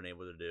wish I'd been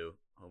able to do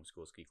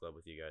homeschool ski club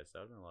with you guys. That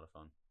would have been a lot of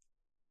fun.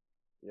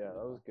 Yeah,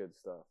 that was good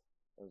stuff.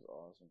 That was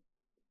awesome.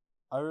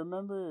 I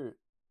remember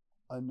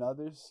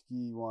another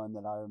ski one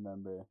that I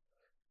remember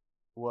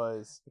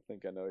was, I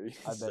think I know you.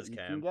 I This bet is you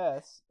Cam. can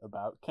guess,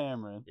 about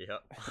Cameron.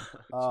 Yep.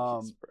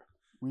 Jeez, bro.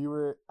 We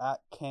were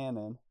at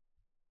Cannon,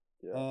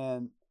 Yeah.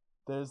 and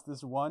there's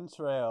this one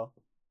trail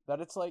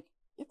that it's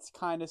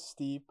kind of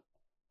steep,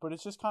 but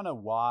it's just kind of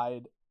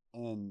wide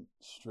and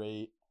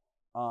straight.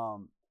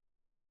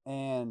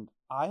 And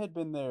I had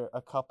been there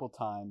a couple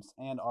times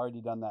and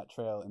already done that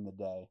trail in the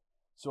day.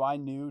 So I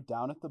knew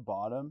down at the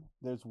bottom,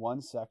 there's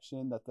one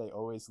section that they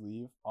always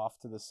leave off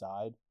to the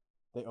side.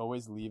 They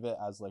always leave it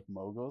as like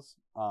moguls,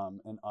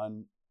 and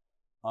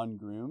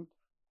ungroomed.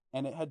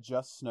 And it had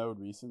just snowed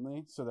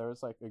recently, so there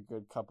was like a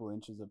good couple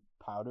inches of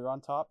powder on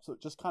top. So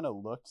it just kind of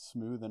looked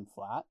smooth and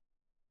flat.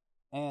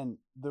 And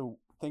the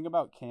thing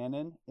about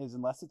Cannon is,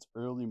 unless it's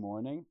early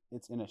morning,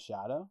 it's in a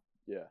shadow.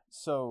 Yeah.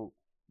 So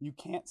you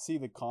can't see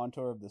the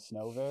contour of the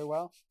snow very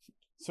well.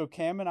 So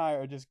Cam and I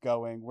are just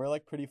going. We're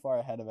like pretty far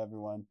ahead of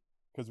everyone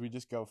because we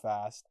just go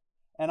fast.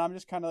 And I'm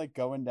just kind of like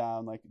going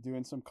down, like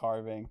doing some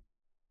carving.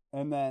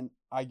 And then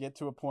I get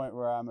to a point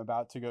where I'm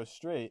about to go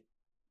straight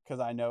because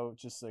I know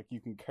just like you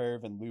can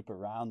curve and loop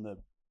around the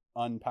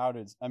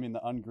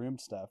ungroomed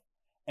stuff.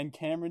 And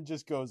Cameron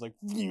just goes like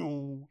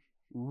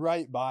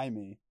right by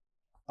me,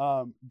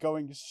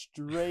 going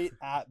straight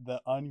at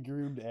the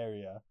ungroomed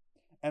area.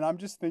 And I'm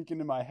just thinking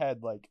in my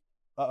head, like,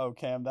 uh-oh,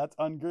 Cam, that's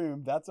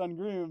ungroomed.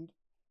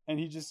 And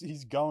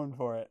he's going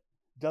for it.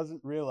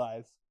 Doesn't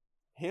realize.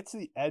 Hits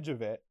the edge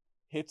of it.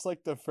 Hits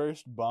like the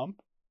first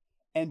bump.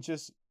 And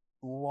just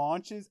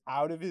launches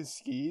out of his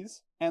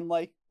skis. And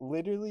like,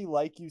 literally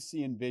like you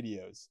see in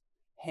videos.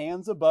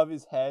 Hands above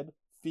his head.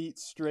 Feet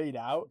straight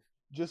out.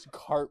 Just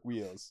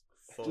cartwheels.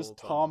 Full Just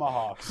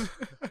tomahawk.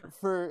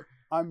 For,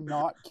 I'm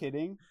not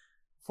kidding,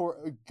 for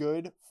a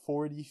good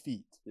 40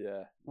 feet.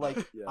 Yeah. Like,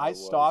 Yeah, I it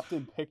was. stopped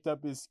and picked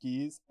up his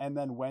skis and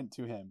then went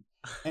to him.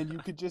 And you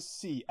could just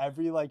see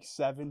every like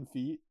 7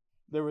 feet,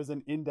 there was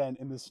an indent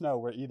in the snow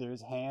where either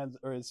his hands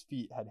or his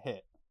feet had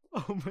hit.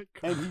 Oh my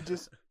god. And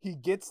he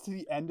gets to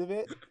the end of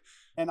it,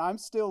 and I'm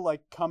still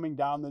like coming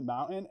down the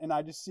mountain, and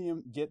I just see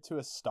him get to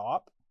a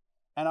stop.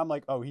 And I'm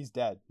like, oh, he's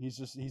dead.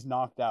 He's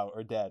knocked out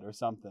or dead or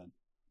something.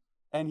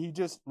 And he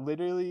just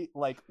literally,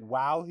 like,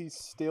 while he's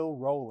still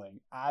rolling,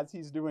 as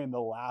he's doing the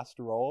last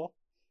roll,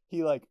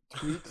 he like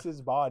tweaks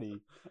his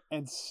body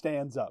and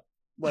stands up.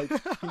 Like,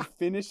 he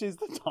finishes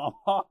the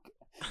tomahawk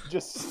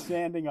just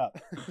standing up.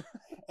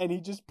 And he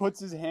just puts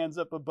his hands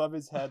up above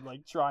his head,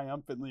 like,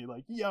 triumphantly,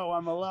 like, yo,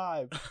 I'm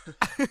alive.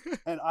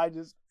 And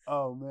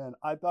oh man,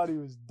 I thought he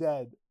was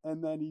dead.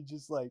 And then he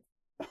just like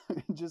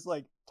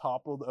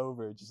toppled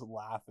over, just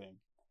laughing.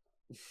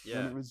 Yeah.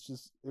 And it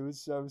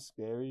was so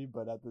scary,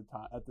 but at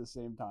the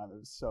same time, it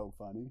was so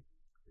funny.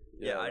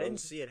 Yeah, I that didn't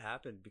was- see it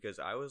happen because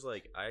I was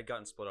like, I had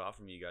gotten split off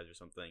from you guys or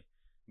something,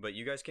 but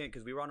you guys can't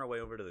because we were on our way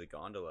over to the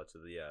gondola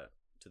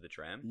to the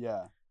tram,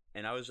 Yeah.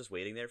 and I was just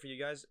waiting there for you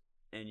guys,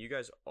 and you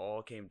guys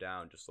all came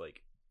down just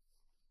like,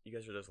 you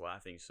guys were just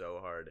laughing so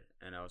hard,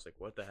 and I was like,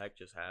 what the heck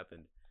just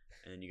happened?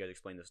 And then you guys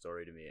explained the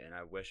story to me, and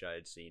I wish I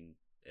had seen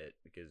it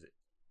because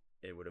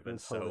it would have It been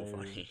was so hilarious.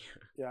 funny.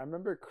 Yeah, I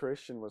remember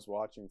Christian was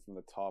watching from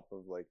the top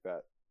of like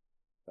that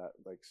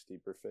like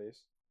steeper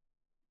face,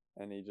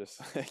 and he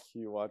just like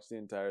he watched the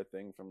entire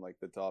thing from like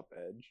the top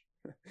edge,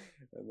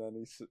 and then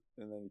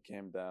he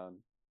came down,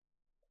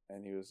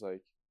 and he was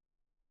like,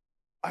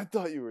 "I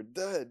thought you were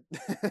dead."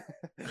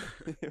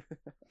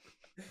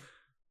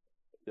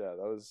 Yeah, that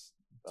was.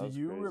 Do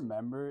you crazy.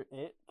 remember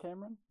it,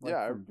 Cameron? Like,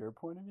 Yeah, from your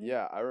point of view?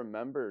 Yeah, I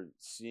remember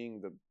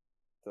seeing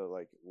the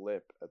like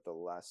lip at the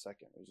last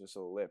second. It was just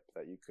a lip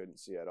that you couldn't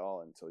see at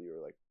all until you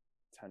were like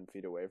 10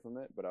 feet away from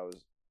it. But I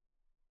was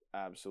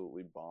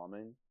absolutely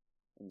bombing,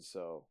 and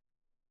so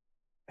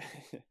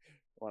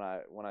when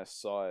I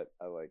saw it,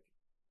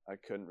 I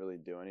couldn't really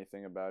do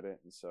anything about it,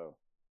 and so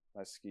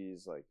my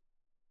skis like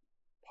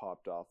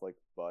popped off like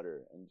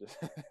butter, and just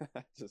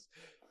I just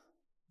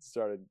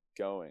started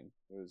going.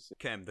 It was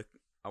Cam,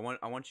 I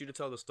want you to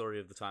tell the story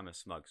of the time at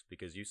Smugs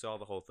because you saw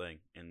the whole thing,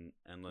 and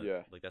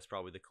Yeah. like that's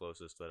probably the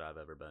closest that I've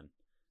ever been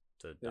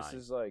to this dying.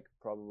 is like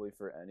probably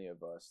for any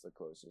of us the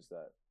closest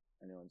that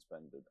anyone's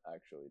been to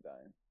actually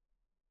dying.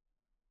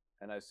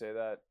 And I say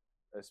that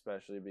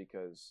especially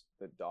because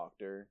the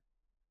doctor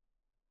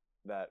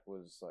that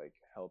was like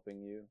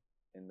helping you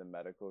in the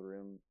medical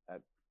room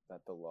at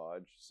the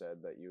lodge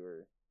said that you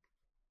were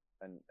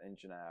an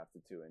inch and a half to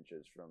 2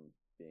 inches from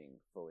being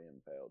fully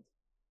impaled.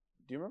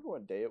 Do you remember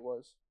what day it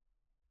was?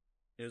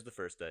 It was the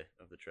first day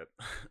of the trip,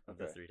 of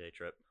the Okay. 3-day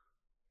trip.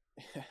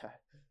 Yeah.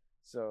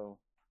 So,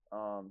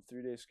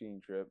 3-day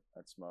skiing trip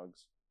at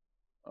Smugs.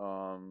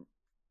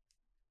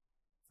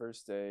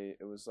 First day,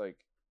 it was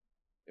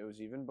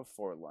even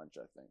before lunch,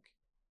 I think.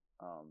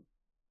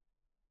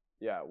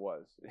 Yeah, it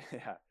was.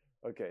 Yeah.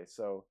 Okay,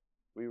 so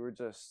we were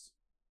just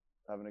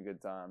having a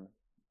good time.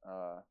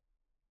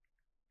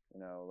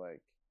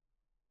 Like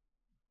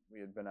we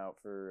had been out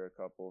for a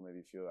couple, maybe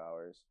a few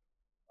hours.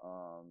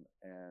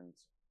 And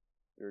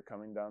we were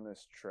coming down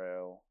this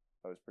trail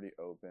that was pretty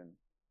open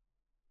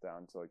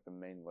down to like the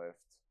main lift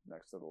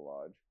next to the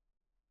lodge.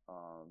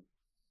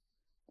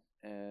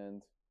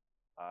 And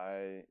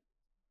I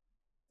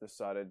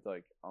decided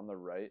like on the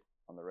right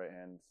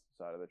hand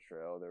side of the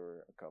trail there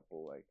were a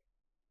couple like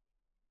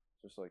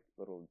just like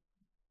little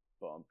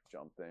bump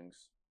jump things,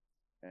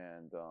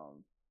 and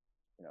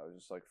it was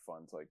just like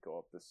fun to like go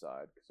up the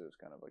side because it was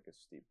kind of like a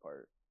steep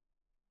part,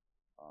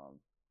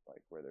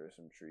 like where there were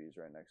some trees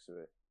right next to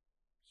it.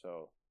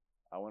 So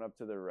I went up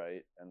to the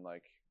right and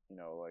like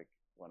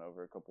went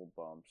over a couple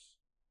bumps,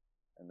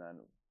 and then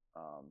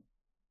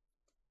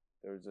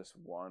there was this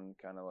one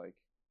kind of like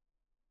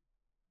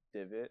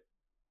divot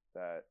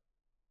that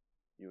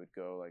you would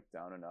go like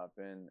down and up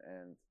in,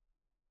 and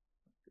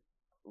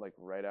like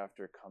right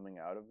after coming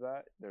out of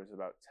that there's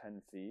about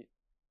 10 feet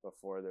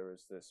before there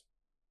was this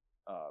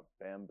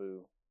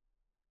bamboo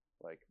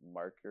like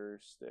marker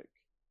stick.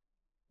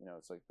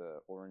 It's like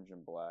the orange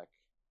and black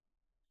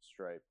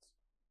striped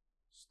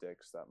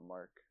sticks that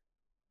mark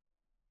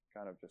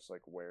kind of just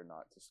like where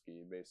not to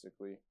ski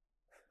basically.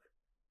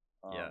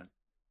 Yeah.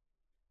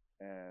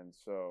 And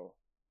so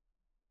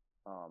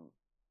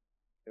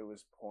it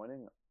was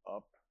pointing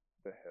up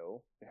the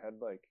hill. It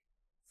had like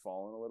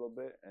fallen a little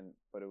bit,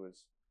 but it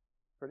was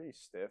pretty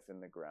stiff in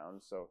the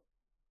ground, so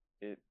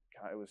it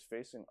was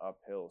facing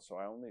uphill. So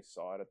I only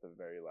saw it at the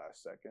very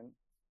last second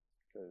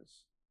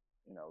because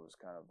it was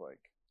kind of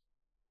like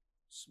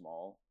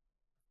small.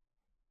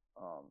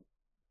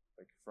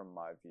 Like from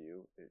my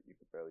view, you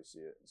could barely see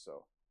it. And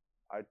so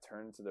I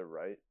turned to the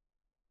right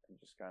and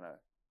just kind of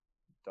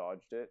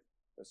dodged it.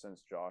 But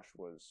since Josh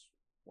was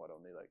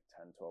only like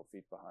 10, 12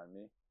 feet behind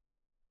me,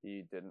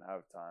 he didn't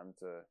have time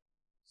to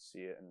see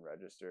it and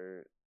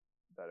register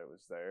that it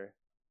was there.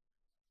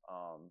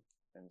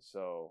 And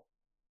so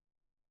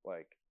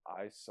like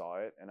I saw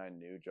it and I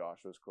knew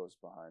Josh was close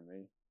behind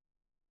me,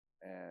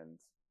 and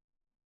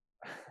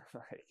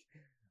like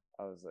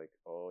I was like,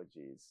 oh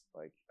geez,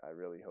 like I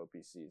really hope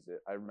he sees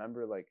it. I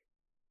remember like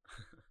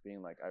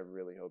being like, I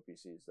really hope he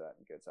sees that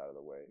and gets out of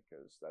the way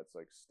because that's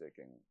like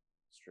sticking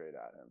straight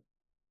at him.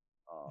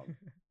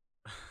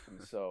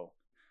 And so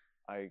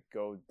I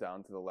go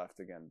down to the left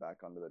again,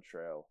 back onto the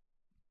trail,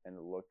 and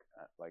look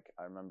at, like,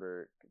 I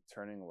remember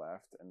turning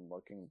left and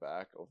looking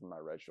back over my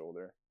right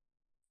shoulder,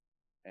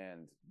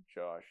 and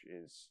Josh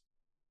is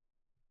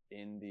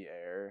in the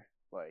air,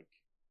 like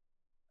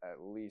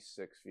at least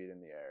 6 feet in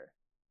the air,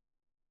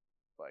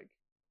 like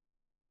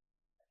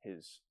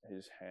his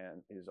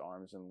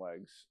arms and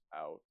legs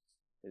out,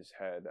 his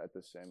head at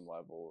the same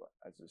level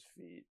as his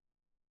feet,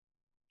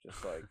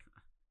 just like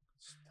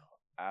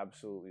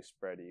absolutely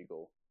spread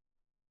eagle.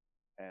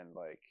 And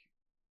like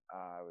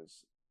I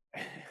was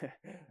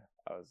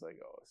I was like,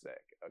 oh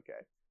sick,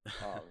 okay.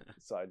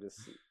 So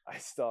I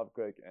stopped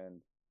quick,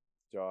 and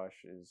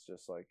Josh is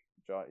just like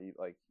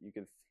you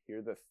could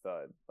hear the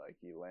thud, like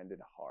he landed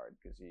hard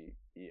because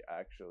he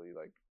actually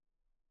like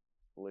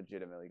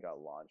legitimately got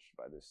launched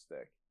by this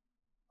stick.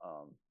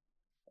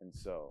 And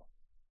so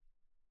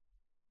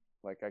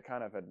like I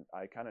kind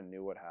of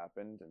knew what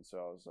happened, and so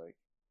I was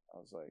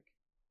like,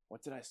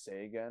 what did I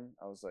say again?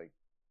 I was like,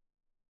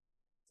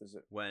 Does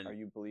it? when Are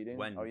you bleeding?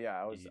 when Oh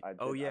yeah, I was. you, I did,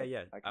 oh yeah,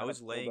 yeah, I I kinda was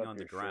pulled laying up on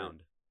the your shirt. ground,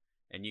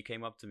 and you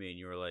came up to me and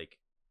you were like,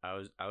 I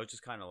was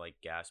just kind of like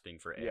gasping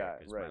for air Yeah,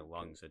 because right. my 'cause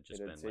lungs had it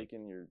just had been like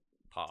taken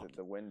popped.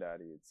 the wind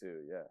out of you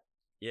too. Yeah.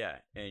 Yeah,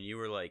 and you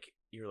were like,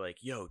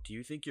 yo, do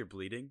you think you're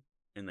bleeding?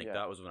 And like Yeah.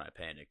 that was when I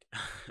panicked.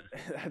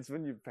 That's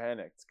when you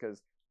panicked,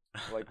 because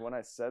like when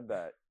I said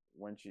that,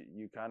 when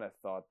you kind of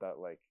thought that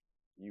like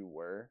you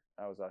were.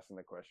 I was asking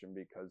the question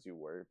because you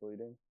were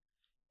bleeding,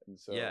 and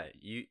so Yeah,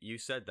 you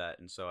said that,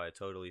 and so I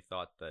totally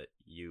thought that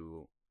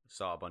you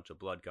saw a bunch of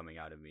blood coming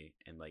out of me,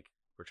 and like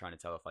were trying to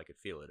tell if I could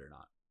feel it or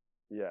not.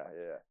 yeah,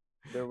 yeah.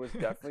 There was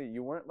definitely,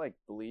 you weren't like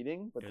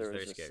bleeding, but It was there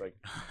was very just scary.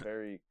 like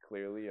very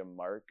clearly a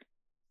mark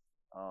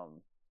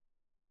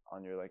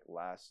on your like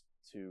last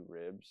two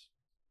ribs.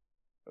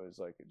 It was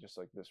like just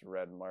like this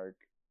red mark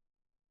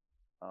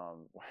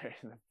where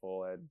the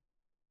bull had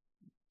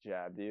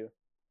jabbed you.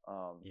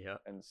 Yeah.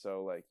 And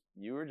so like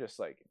you were just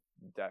like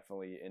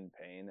definitely in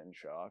pain and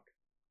shock.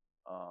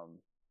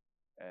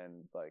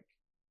 And like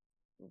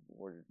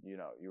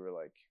you were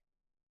like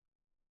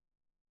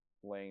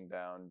laying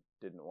down,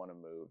 didn't want to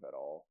move at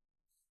all.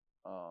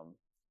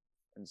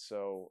 And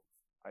so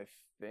I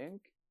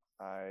think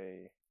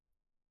I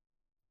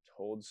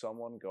told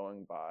someone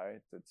going by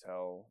to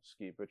tell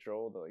ski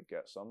patrol to like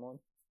get someone.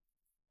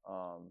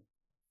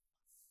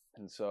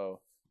 And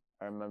so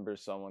I remember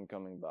someone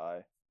coming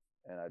by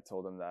and I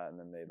told them that, and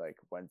then they like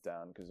went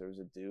down because there was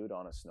a dude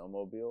on a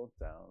snowmobile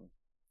down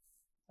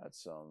at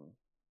some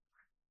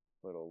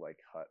little like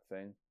hut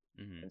thing.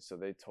 Mm-hmm. And so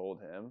they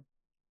told him,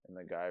 and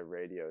the guy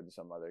radioed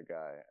some other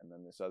guy, and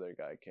then this other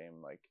guy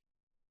came like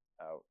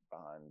out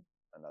behind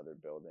another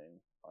building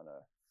on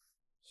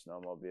a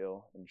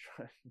snowmobile and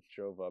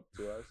drove up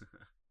to us.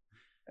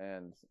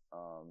 And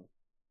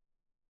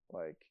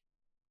like,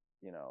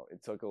 you know,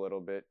 it took a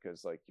little bit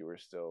because like you were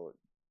still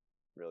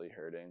really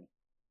hurting,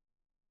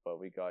 but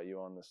we got you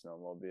on the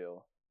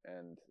snowmobile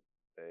and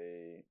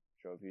they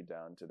drove you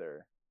down to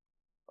their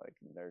like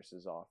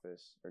nurse's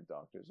office or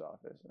doctor's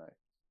office, and I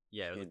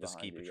Yeah, it was stayed like the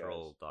ski behind you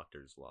patrol guys.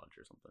 doctor's lodge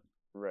or something.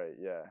 Right,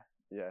 yeah,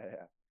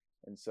 yeah.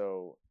 And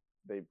so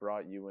they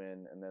brought you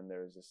in, and then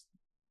there was this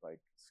like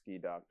ski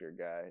doctor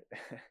guy,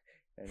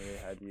 and he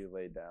had you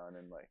lay down,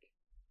 and like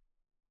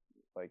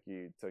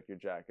you took your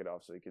jacket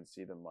off so you could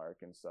see the mark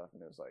and stuff,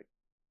 and it was like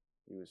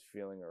he was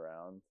feeling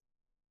around,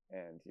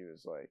 and he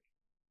was like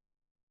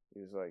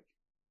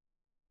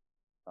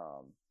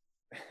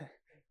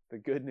the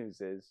good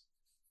news is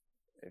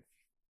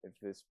if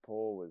this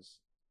pole was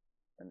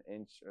an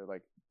inch or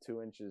like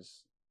 2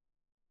 inches,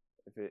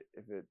 if it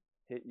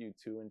hit you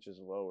 2 inches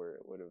lower,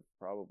 it would have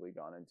probably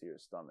gone into your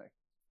stomach.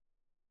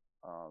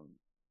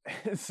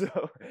 And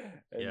so,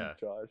 and Yeah.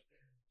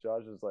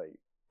 Josh was like,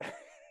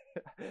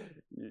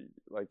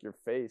 like your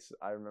face.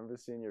 I remember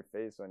seeing your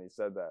face when he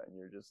said that, and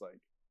you're just like,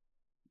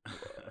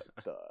 what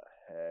the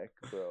heck,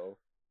 bro?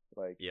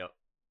 Like, Yep.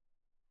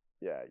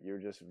 yeah, you're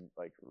just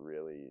like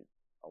really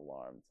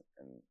alarmed,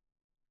 and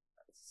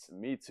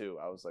me too.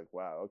 I was like,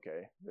 wow,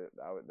 okay,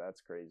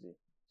 that's crazy.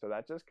 So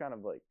that just kind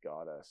of like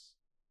got us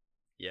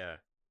Yeah.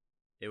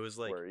 It was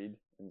like worried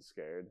and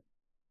scared.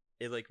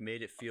 it like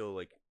made it feel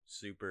like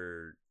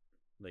super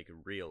like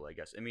real, I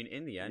guess. I mean,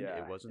 in the end,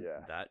 Yeah, it wasn't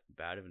yeah. that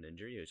bad of an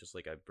injury. It was just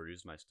like I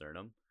bruised my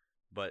sternum,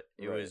 but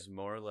it Right. was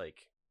more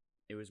like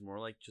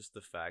just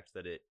the fact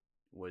that it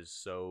was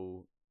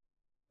so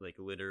like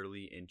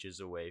literally inches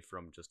away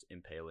from just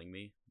impaling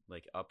me,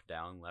 like up,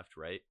 down, left,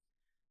 right,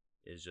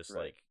 is just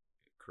Right. like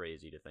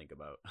crazy to think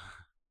about.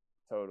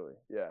 Totally,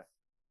 yeah.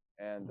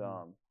 And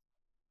Mhm.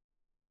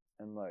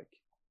 and like,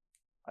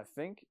 I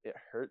think it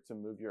hurt to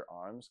move your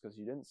arms because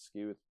you didn't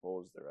ski with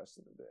poles the rest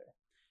of the day.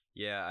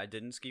 Yeah, I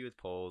didn't ski with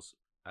poles.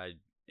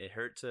 It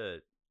hurt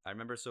to. I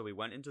remember, so we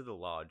went into the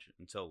lodge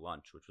until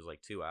lunch, which was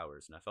like 2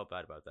 hours, and I felt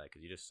bad about that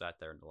because you just sat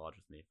there in the lodge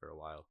with me for a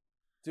while.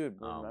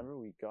 Dude, remember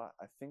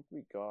I think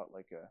we got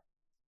like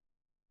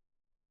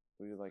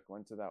we like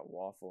went to that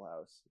Waffle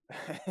House.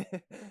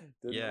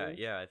 Didn't Yeah, we?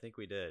 yeah, I think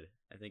we did.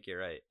 I think you're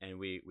right. And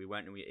we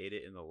went and we ate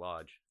it in the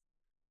lodge,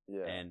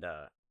 Yeah.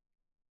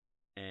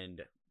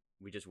 and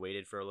we just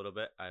waited for a little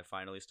bit. I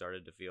finally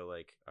started to feel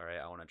like, all right,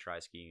 I want to try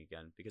skiing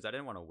again because I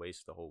didn't want to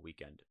waste the whole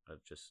weekend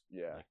of just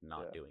Yeah, like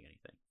not yeah. doing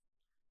anything.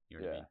 You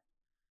know what I mean?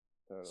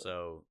 Totally.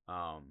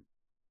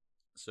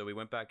 So we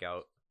went back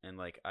out, and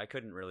like I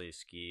couldn't really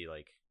ski,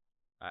 like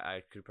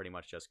I could pretty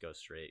much just go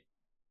straight,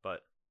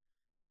 but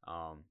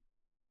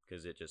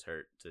because it just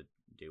hurt to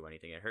do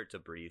anything. It hurt to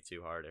breathe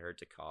too hard. It hurt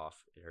to cough.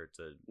 It hurt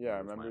to Yeah,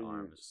 I move remember my you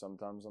arms.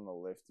 sometimes on the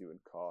lift you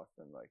would cough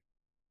and like,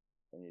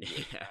 and you'd be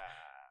like, Yeah.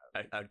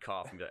 "Ah," I'd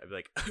cough and I'd be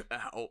like,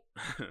 ow.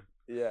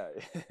 yeah,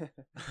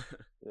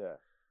 yeah.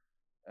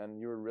 And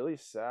you were really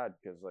sad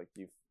because like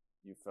you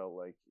felt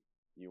like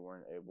you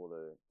weren't able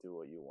to do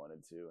what you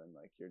wanted to, and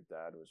like your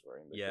dad was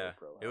wearing the Yeah,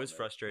 GoPro it was helmet.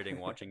 frustrating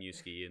watching you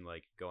ski and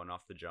like going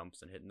off the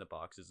jumps and hitting the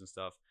boxes and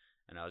stuff,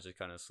 and I was just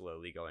kind of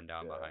slowly going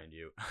down Yeah. behind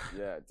you.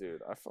 Yeah,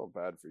 dude, I felt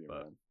bad for you,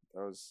 But- man.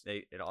 That was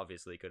It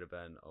obviously could have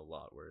been a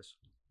lot worse.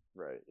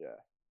 right. Yeah,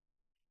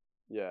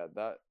 yeah.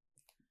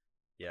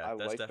 Yeah, I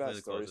that's like definitely that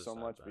the story closest so I've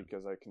much been.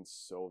 because I can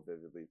so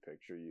vividly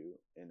picture you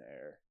in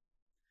air.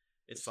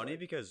 It's It's funny like,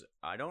 because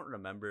I don't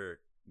remember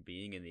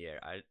being in the air.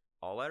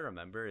 All I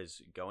remember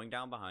is going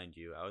down behind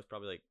you. I was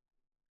probably like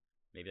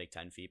maybe like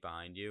 10 feet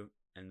behind you,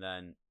 and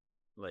then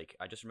like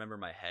I just remember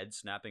my head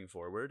snapping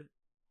forward,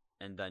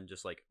 and then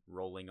just like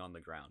rolling on the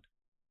ground.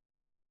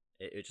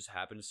 It just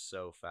happened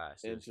so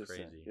fast. It was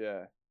interesting. crazy.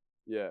 Yeah.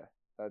 Yeah.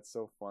 That's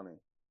so funny.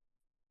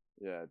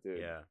 Yeah, dude.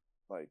 Yeah.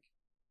 Like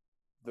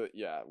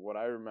what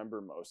I remember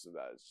most of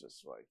that is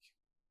just like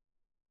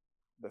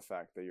the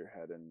fact that your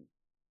head and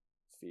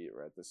feet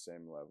were at the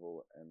same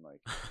level, and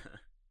like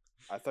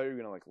I thought you were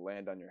gonna like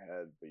land on your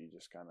head, but you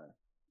just kind of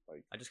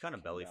like I just kind of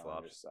came belly down on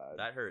your flopped. side.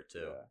 That hurt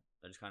too. Yeah.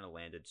 I just kind of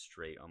landed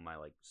straight on my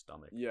like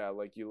stomach Yeah,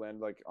 like you land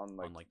like on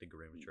on like the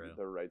Groomer Trail.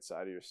 the right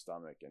side of your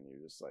stomach, and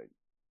you just like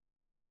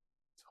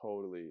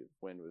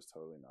wind was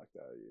totally knocked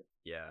out of you.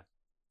 Yeah.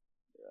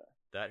 Yeah.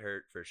 That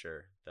hurt for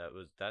sure.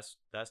 That's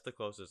the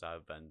closest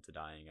I've been to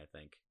dying, I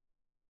think.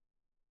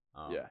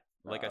 Yeah.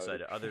 Like No, I I said,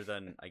 would- other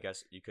than I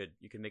guess you could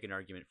make an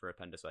argument for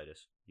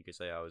appendicitis. You could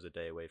say I was a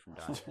day away from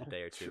dying, a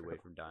day or two away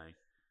from dying.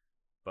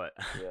 But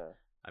Yeah.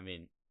 I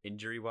mean,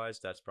 injury wise,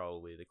 that's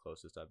probably the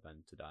closest I've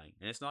been to dying.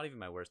 And it's not even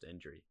my worst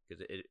injury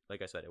because it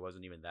like I said, it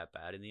wasn't even that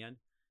bad in the end.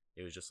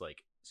 It was just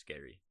like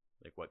scary,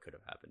 like what could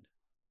have happened.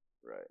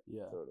 Right.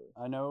 Yeah. Totally.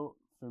 I know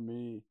for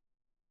me,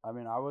 I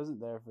mean, I wasn't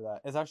there for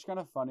that. It's actually kind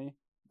of funny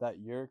that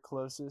your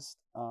closest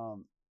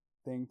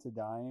thing to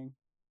dying,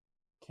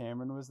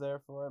 Cameron was there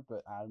for it,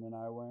 but Adam and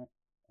I weren't.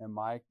 And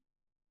my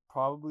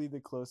probably the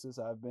closest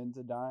I've been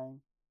to dying,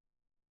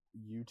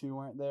 you two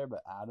weren't there,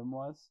 but Adam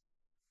was.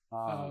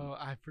 Oh,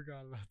 I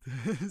forgot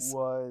about this.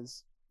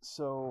 Was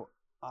so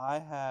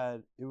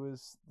it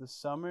was the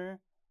summer,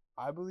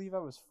 I believe I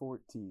was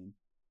 14.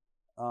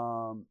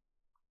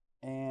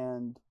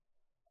 And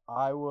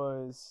I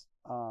was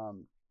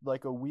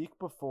like a week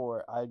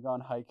before I had gone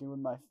hiking with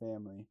my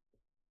family,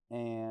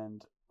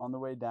 and on the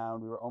way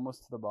down we were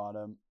almost to the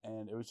bottom,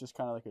 and it was just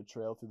kind of like a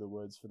trail through the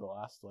woods for the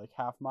last like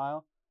half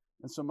mile.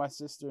 And so my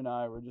sister and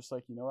I were just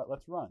like, you know what,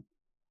 let's run.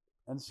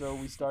 And so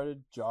we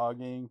started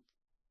jogging,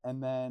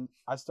 and then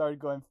I started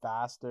going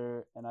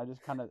faster, and I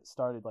just kind of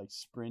started like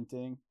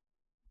sprinting,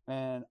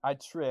 and I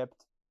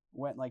tripped,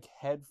 went like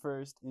head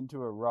first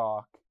into a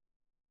rock,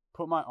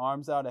 put my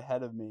arms out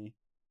ahead of me.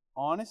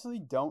 Honestly,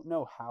 don't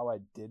know how I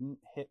didn't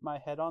hit my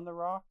head on the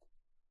rock,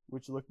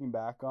 which looking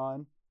back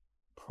on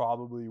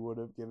probably would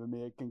have given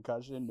me a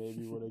concussion,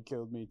 maybe would have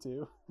killed me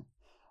too.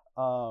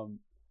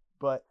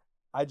 But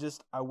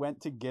I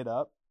went to get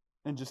up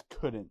and just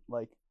couldn't,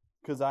 like,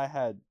 because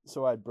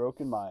I'd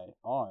broken my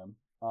arm.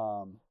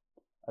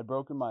 I'd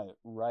broken my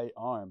right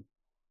arm,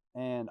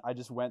 and I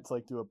just went to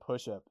like do a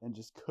push-up and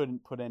just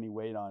couldn't put any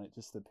weight on it.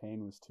 Just the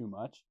pain was too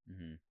much.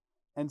 Mm-hmm.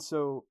 And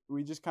so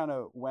we just kind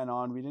of went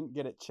on. We didn't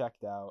get it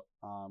checked out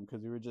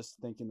because we were just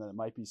thinking that it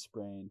might be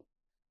sprained.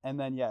 And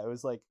then, yeah, it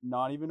was like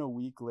not even a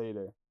week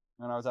later,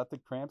 and I was at the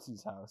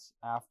Crampson's house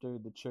after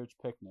the church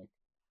picnic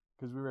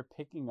because we were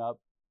picking up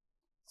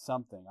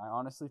something. I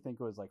honestly think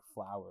it was like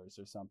flowers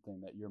or something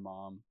that your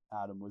mom,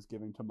 Adam, was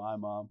giving to my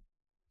mom.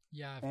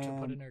 Yeah, to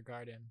put in her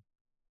garden.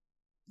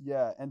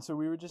 Yeah, and so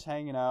we were just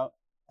hanging out,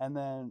 and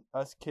then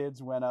us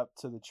kids went up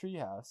to the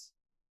treehouse,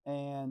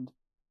 and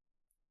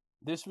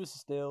this was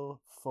still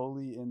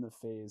fully in the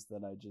phase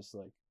that I just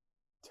like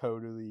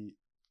totally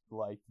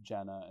liked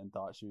Jenna and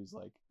thought she was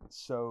like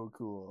so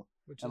cool,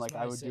 Which and is like my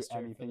I would do sister, for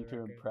anything the to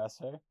record. impress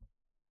her.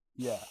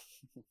 Yeah.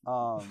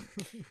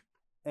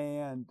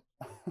 And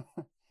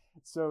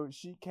so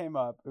she came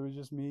up. It was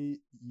just me,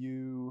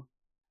 you,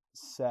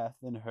 Seth,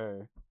 and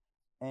her.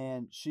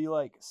 And she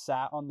like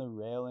sat on the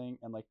railing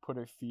and like put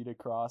her feet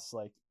across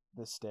like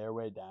the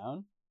stairway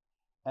down.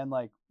 And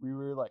like we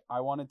were like,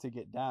 I wanted to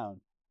get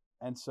down.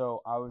 And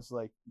so I was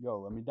like, yo,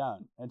 let me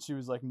down. And she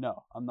was like,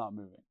 no, I'm not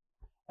moving.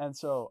 And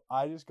so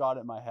I just got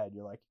it in my head.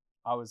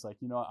 I was like,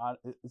 you know,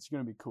 it's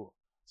going to be cool.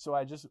 So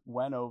I just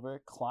went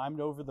over, climbed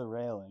over the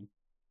railing,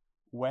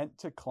 went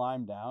to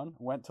climb down,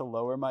 went to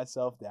lower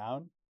myself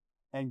down,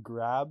 and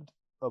grabbed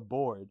a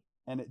board,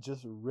 and it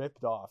just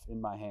ripped off in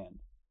my hand.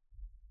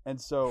 And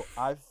so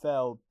I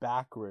fell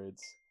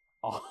backwards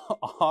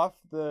off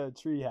the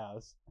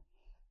treehouse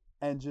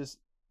and just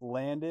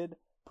landed,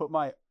 put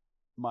my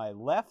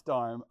left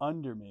arm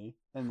under me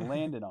and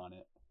landed on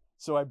it.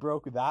 So I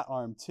broke that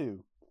arm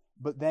too.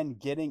 But then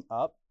getting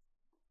up,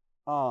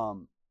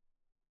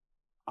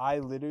 I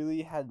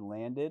literally had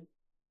landed.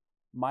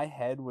 My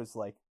head was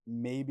like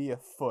maybe a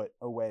foot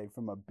away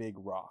from a big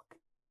rock.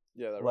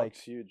 Yeah, that Like,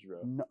 rock's huge,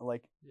 bro.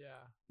 Like Yeah.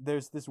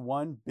 there's this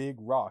one big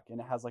rock and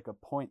it has like a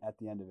point at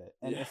the end of it.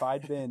 And Yeah. if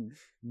I'd been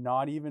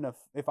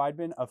if I'd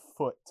been a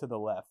foot to the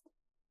left,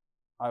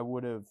 I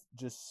would have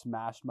just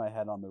smashed my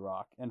head on the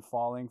rock, and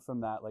falling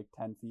from that like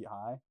 10 feet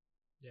high.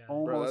 Yeah.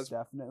 Almost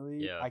that's-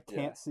 definitely. Yeah. I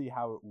can't Yeah. see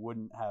how it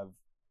wouldn't have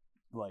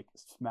like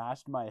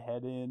smashed my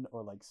head in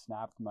or like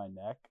snapped my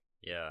neck.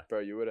 Yeah. Bro,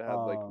 you would have had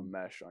like Um,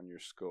 mesh on your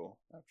skull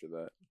after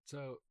that.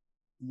 So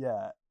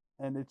Yeah.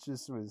 And it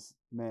just was,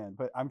 man.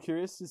 But I'm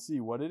curious to see,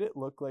 what did it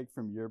look like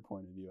from your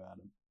point of view,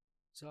 Adam?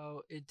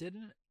 So it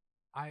didn't.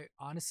 I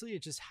honestly,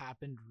 it just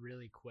happened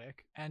really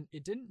quick, and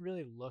it didn't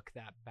really look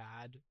that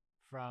bad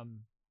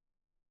from,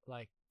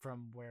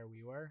 from where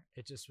we were.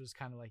 It just was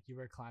kind of like you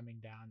were climbing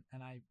down,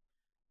 and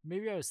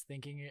maybe I was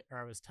thinking it, or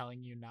I was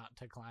telling you not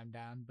to climb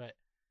down. But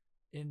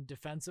in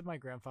defense of my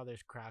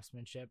grandfather's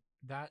craftsmanship,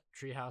 that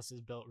treehouse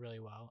is built really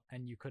well,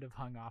 and you could have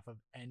hung off of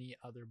any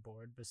other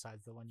board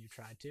besides the one you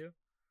tried to.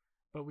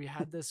 But we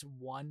had this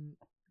one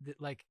that,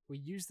 like, we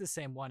used the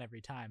same one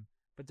every time,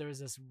 but there was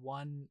this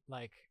one,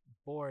 like,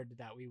 board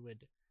that we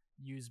would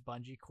use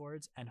bungee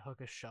cords and hook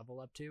a shovel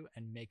up to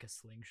and make a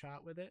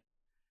slingshot with it.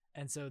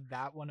 And so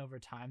that one, over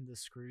time, the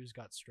screws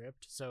got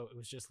stripped, so it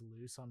was just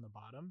loose on the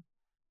bottom.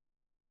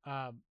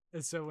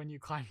 And so when you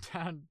climb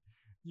down,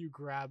 you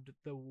grabbed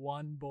the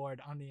one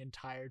board on the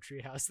entire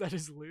treehouse that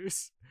is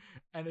loose,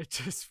 and it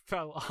just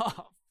fell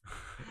off.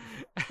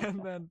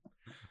 And then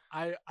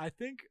I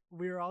think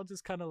we were all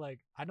just kind of like,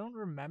 I don't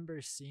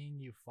remember seeing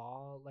you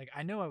fall. Like,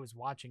 I know I was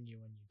watching you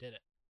when you did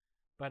it,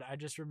 but I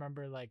just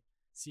remember, like,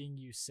 seeing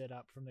you sit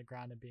up from the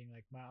ground and being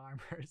like, my arm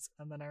hurts.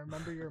 And then I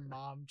remember your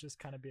mom just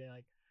kind of being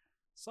like,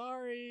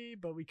 sorry,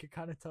 but we could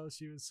kind of tell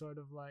she was sort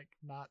of like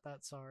not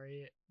that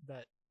sorry,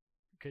 that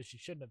because she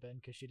shouldn't have been,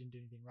 because she didn't do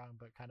anything wrong,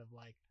 but kind of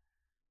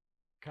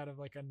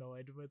like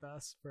annoyed with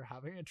us for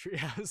having a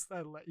treehouse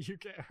that let you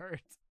get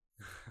hurt.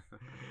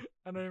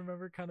 And I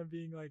remember kind of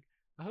being like,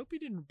 I hope you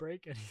didn't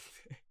break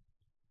anything.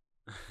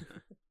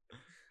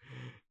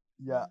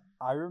 Yeah,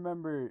 I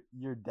remember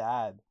your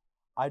dad.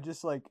 I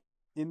just, like,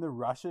 in the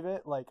rush of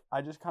it, like,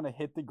 I just kind of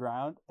hit the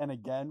ground, and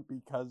again,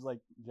 because, like,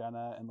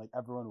 Jenna and, like,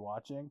 everyone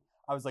watching,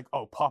 I was like,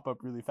 oh, pop up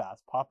really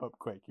fast, pop up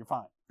quick, you're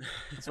fine.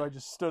 So I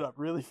just stood up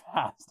really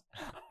fast.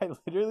 I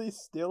literally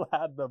still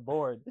had the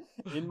board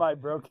in my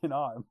broken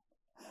arm.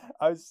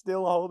 I was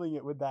still holding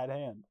it with that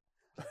hand.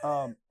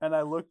 And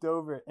I looked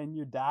over, and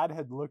your dad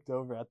had looked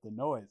over at the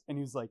noise, and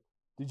he was like,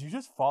 did you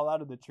just fall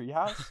out of the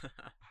treehouse?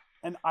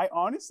 And I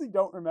honestly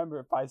don't remember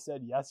if I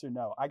said yes or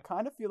no. I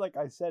kind of feel like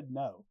I said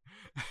no.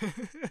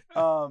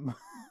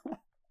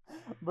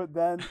 But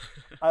then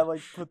I,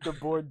 like, put the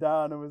board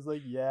down and was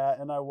like, yeah.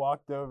 And I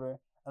walked over,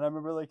 and I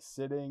remember, like,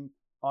 sitting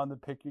on the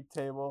picnic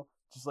table,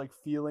 just, like,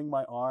 feeling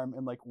my arm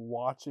and, like,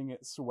 watching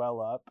it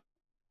swell up.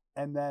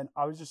 And then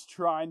I was just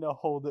trying to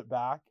hold it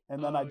back,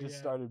 and then I just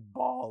started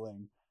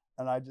bawling.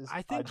 And I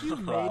think you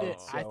made it.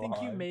 I think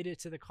you made it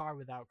to the car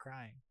without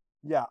crying.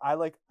 Yeah,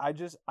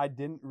 I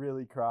didn't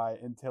really cry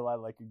until I,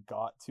 like,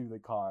 got to the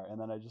car, and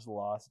then I just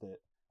lost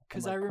it.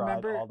 Because like, I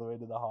remember cried all the way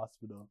to the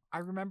hospital. I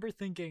remember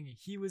thinking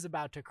he was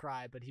about to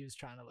cry, but he was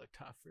trying to look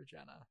tough for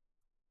Jenna.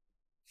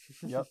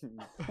 Yep.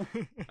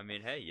 I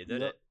mean, hey, you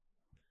did Yep.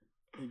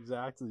 it.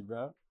 Exactly,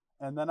 bro.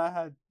 And then I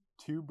had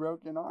 2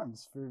 broken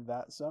arms for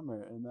that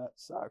summer, and that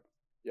sucked.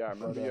 Yeah, I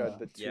remember But, you had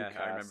the 2 yeah, casts,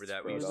 I remember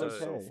that. bro. We It was used That was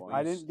to- so okay. funny.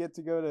 I didn't get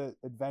to go to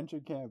adventure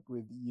camp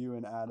with you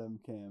and Adam,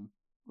 Cam.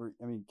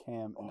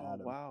 Cam and Oh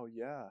Adam. wow,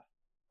 yeah.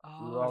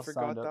 We were Oh, all I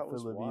forgot signed up that for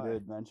was La why. Vida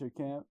Adventure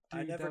Camp. I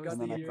dude, never that was got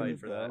and the then I year invite couldn't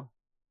for go. that.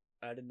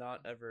 I did not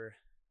ever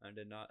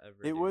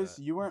It was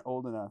do you weren't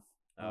old enough.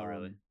 that. Oh,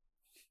 really?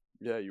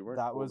 Yeah, you weren't.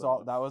 That old was all.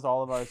 enough. That was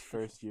all of ours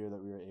first year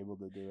that we were able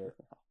to do it.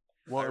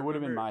 Well, I it would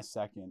have been remember- my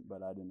second,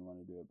 but I didn't want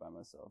to do it by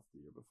myself the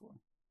year before.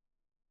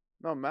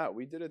 No, Matt,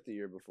 we did it the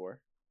year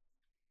before.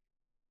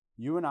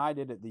 You and I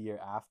did it the year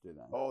after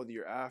then. Oh, the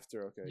year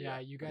after. Okay. yeah,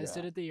 you guys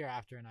Yeah. did it the year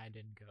after, and I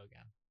didn't go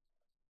again.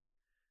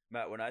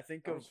 Matt, when I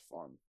think That of was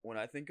fun.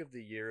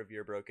 the year of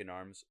your broken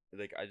arms,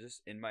 like, I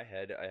just, in my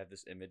head, I have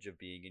this image of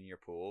being in your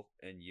pool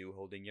and you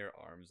holding your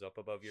arms up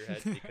above your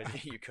head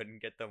because you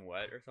couldn't get them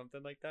wet or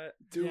something like that.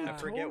 Dude, Yeah. I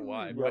forget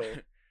why, totally,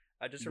 but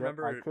I just Yep,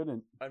 remember. I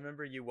couldn't. I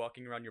remember you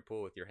walking around your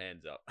pool with your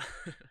hands up.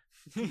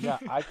 Yeah,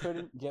 I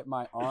couldn't get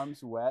my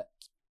arms wet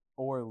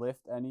or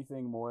lift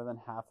anything more than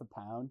half a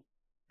pound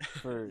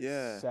for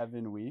Yeah.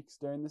 7 weeks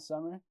during the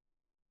summer.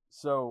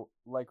 So,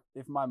 like,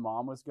 if my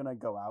mom was gonna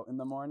go out in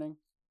the morning,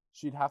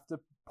 she'd have to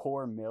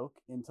pour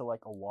milk into,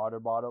 like, a water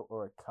bottle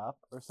or a cup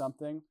or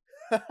something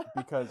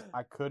because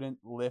I couldn't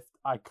lift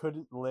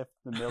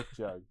the milk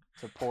jug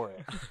to pour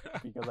it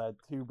because I had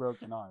 2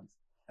 broken arms.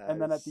 That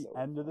And then is at the so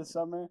end of the funny.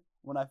 summer,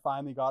 when I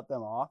finally got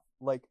them off,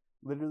 like,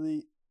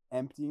 literally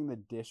emptying the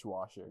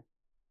dishwasher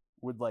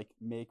would, like,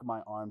 make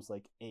my arms,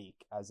 like,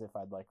 ache as if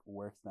I'd, like,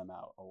 worked them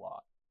out a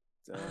lot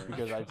Dang.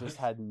 because I just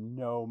had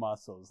no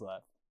muscles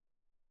left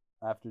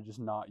after just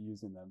not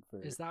using them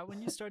for Is that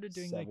when you started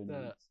doing, like, 7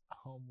 the weeks.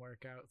 home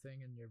workout thing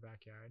in your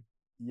backyard?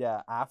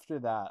 Yeah, after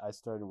that I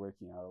started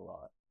working out a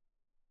lot.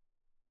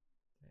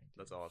 Dang, dude.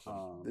 That's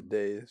awesome. The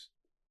days.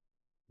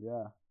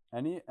 Yeah.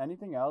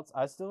 Anything else?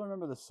 I still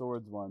remember the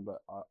swords one,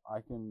 but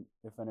I can,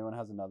 if anyone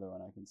has another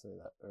one, I can say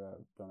that, or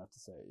I don't have to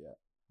say it yet.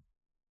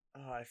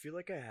 I feel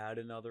like I had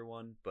another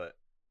one, but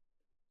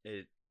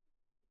I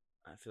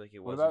feel like it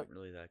What wasn't about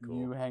really that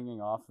cool. You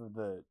hanging off of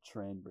the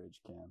train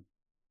bridge, Cam.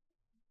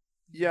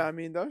 Yeah, I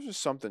mean that was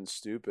just something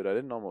stupid. I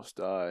didn't almost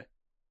die,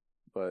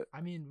 but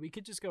I mean, we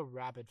could just go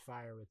rapid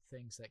fire with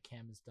things that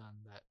Cam has done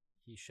that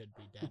he should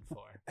be dead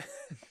for.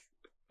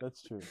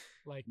 That's true.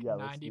 Like Yeah,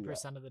 let's do that.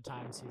 90% of the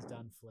times he's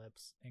done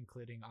flips,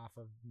 including off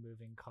of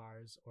moving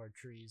cars or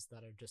trees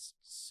that are just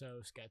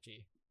so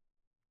sketchy.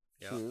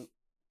 Yeah. True.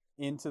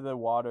 Into the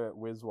water at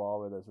Wiswall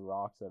where there's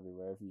rocks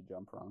everywhere if you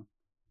jump wrong.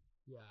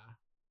 Yeah.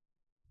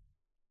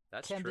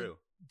 That's Cam, true.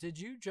 Did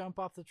you jump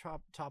off the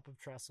top of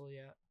Trestle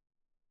yet?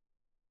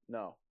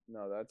 No,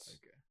 that's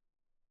Okay.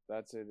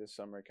 that's a this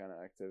summer kind of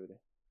activity.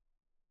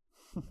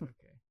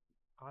 Okay.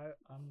 I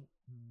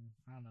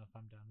don't know if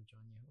I'm down to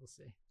join you. We'll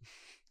see.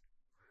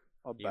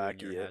 I'll You in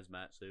back your you.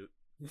 hazmat suit,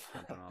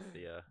 jumping off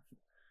the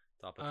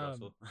top of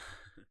trestle.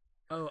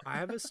 Oh, I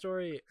have a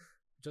story,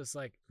 just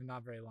like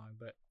not very long,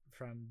 but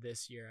from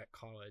this year at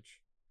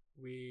college.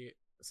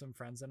 Some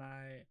friends and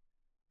I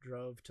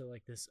drove to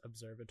like this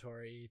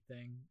observatory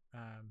thing.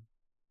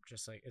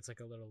 Just like it's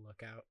like a little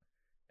lookout,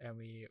 and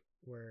we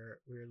were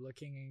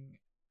looking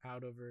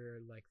out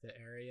over like the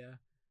area,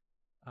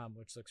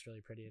 which looks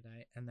really pretty at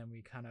night. And then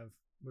we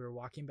were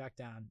walking back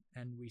down,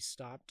 and we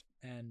stopped,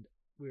 and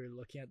we were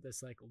looking at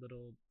this like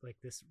little like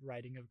this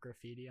writing of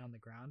graffiti on the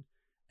ground,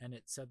 and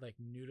it said like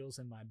noodles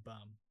in my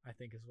bum, I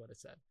think is what it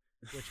said,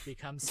 which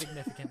becomes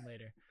significant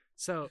later.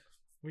 So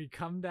we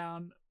come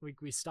down,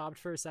 we stopped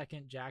for a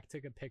second, Jack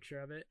took a picture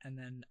of it, and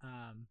then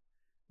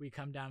we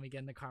come down, we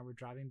get in the car, we're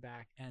driving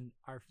back, and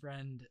our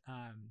friend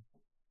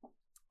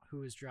who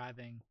was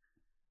driving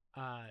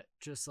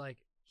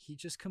he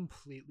just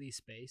completely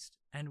spaced,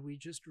 and we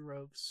just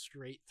drove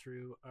straight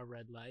through a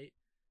red light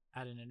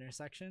at an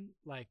intersection,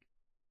 like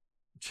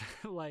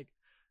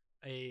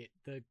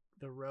the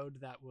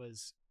road that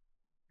was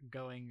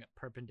going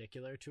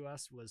perpendicular to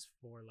us was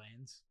 4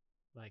 lanes,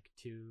 like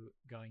 2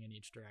 going in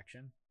each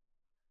direction.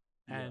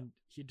 And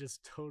he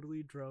just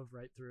totally drove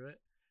right through it,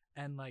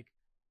 and like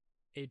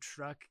a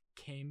truck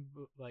came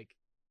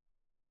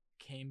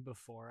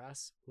before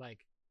us,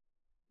 like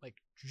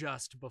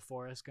just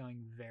before us,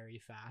 going very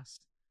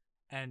fast,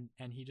 and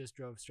he just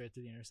drove straight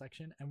through the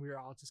intersection, and we were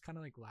all just kind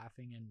of like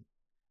laughing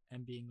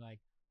and being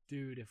like,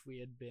 dude, if we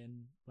had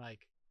been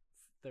like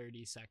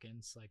 30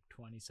 seconds, like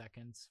 20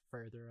 seconds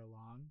further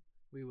along,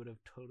 we would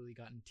have totally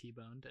gotten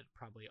T-boned and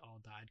probably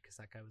all died because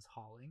that guy was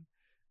hauling.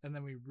 And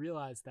then we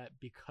realized that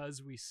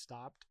because we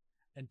stopped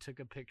and took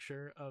a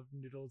picture of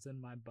noodles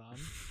in my bum,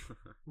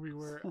 we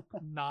were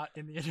not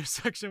in the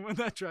intersection when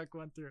that truck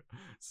went through.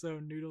 So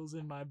noodles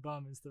in my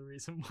bum is the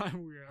reason why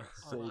we are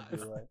alive.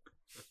 Saved your life.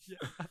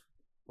 Yeah.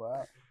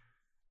 Wow.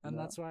 And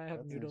No, that's why I have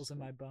that's noodles in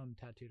interesting. my bum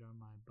tattooed on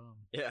my bum.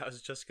 Yeah, I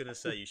was just gonna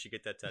say you should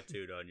get that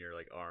tattooed on your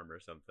like arm or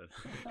something.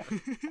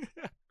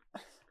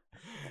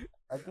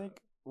 I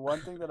think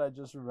one thing that I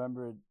just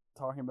remembered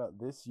talking about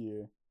this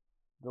year,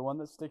 the one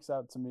that sticks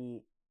out to me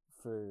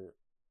for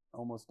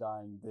almost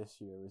dying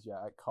this year was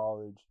at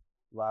college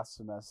last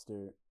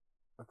semester.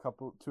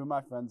 Two of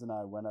my friends and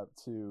I went up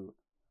to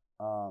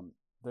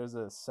there's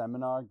a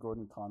seminar,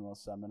 Gordon Conwell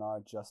seminar,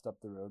 just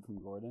up the road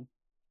from Gordon,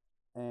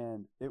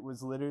 and it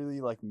was literally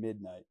like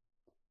midnight,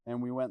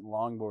 and we went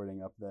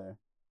longboarding up there,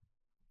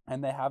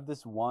 and they have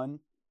this one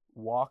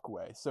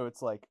walkway, so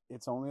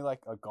it's only like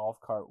a golf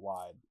cart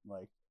wide,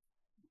 like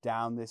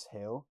down this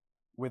hill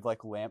with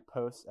like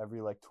lampposts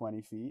every like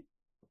 20 feet,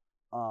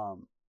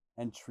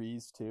 and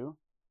trees too.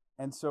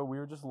 And so we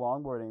were just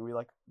longboarding. We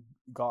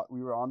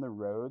were on the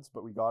roads,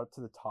 but we got up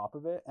to the top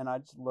of it, and I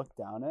just looked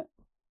down it,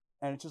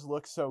 and it just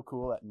looked so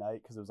cool at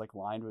night because it was like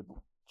lined with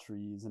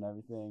trees and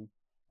everything.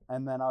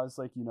 And then I was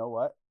like, you know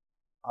what?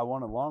 I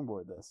want to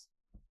longboard this.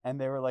 And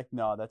they were like,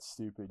 no, that's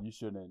stupid. You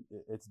shouldn't.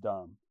 It's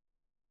dumb.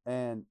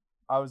 And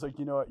I was like,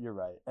 you know what? You're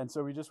right. And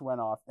so we just went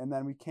off, and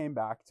then we came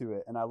back to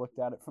it, and I looked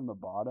at it from the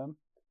bottom,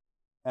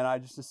 and I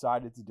just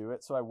decided to do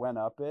it. So I went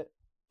up it,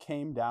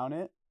 came down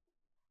it.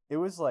 It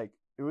was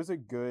a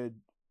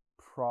good,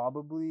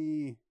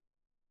 probably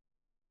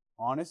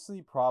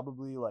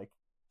like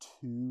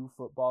 2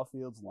 football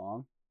fields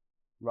long,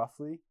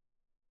 roughly.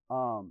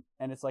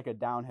 And it's like a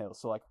downhill.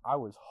 So like I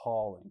was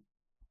hauling,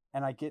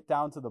 and I get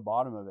down to the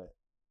bottom of it,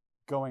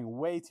 going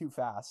way too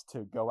fast to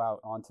go out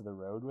onto the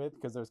road with,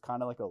 because there's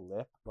kind of like a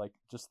lip, like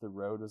just the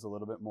road was a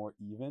little bit more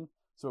even.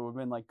 So it would have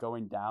been like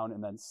going down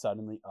and then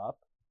suddenly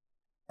up.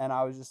 And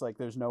I was just like,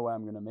 there's no way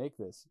I'm going to make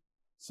this.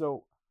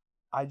 So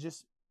I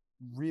just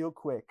real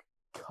quick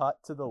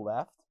cut to the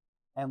left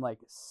and like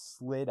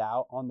slid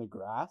out on the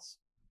grass.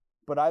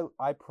 But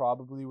I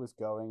probably was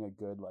going a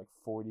good like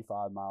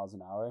 45 miles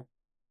an hour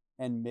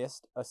and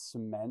missed a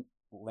cement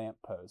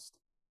lamppost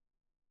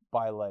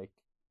by like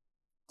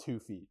 2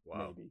 feet.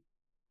 Wow. Maybe.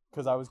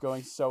 Because I was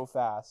going so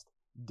fast,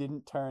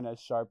 didn't turn as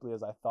sharply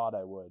as I thought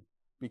I would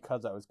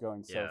because I was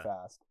going so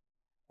fast,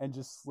 and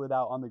just slid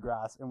out on the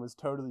grass and was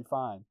totally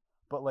fine.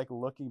 But like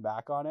looking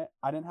back on it,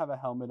 I didn't have a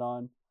helmet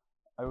on.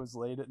 I was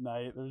late at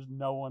night. There's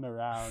no one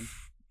around.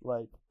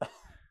 Like,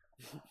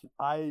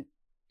 I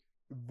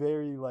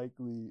very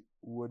likely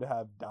would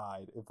have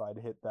died if I'd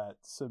hit that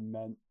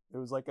cement. It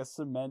was like a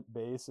cement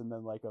base and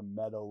then like a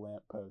metal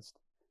lamppost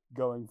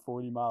going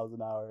 40 miles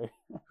an hour.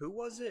 Who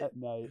was it? At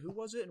night. Who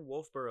was it in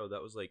Wolfboro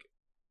that was like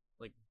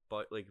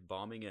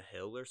bombing a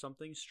hill or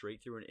something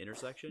straight through an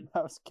intersection?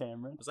 That was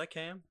Cameron. Was that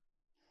Cam?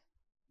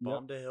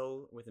 bombed a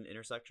hill with an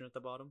intersection at the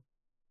bottom?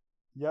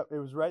 Yep, it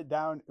was right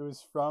down. It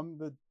was from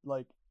the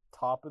like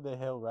top of the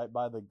hill, right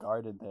by the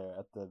garden there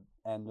at the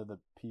end of the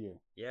pier,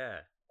 Yeah,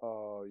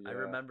 Oh yeah. I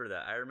remember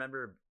that. I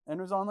remember. and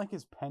it was on like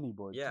his penny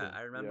board. Yeah, too.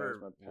 I it remember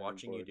was my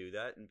watching you penny do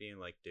that and being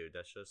like, dude,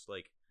 that's just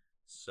like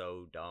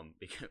so dumb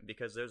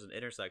because there's an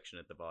intersection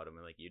at the bottom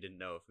and like you didn't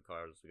know if the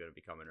car was going to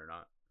be coming or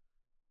not.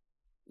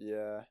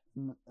 Yeah.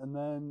 And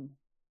then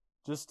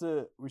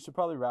we should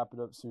probably wrap it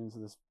up soon so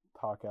this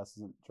podcast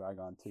doesn't drag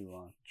on too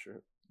long.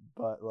 True.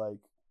 But like,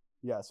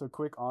 yeah. So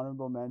quick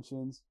honorable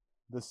mentions: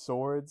 the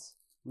swords.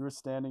 We were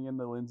standing in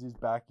the Lindsay's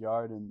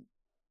backyard, and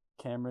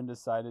Cameron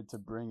decided to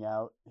bring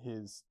out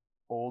his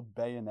old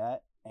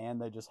bayonet,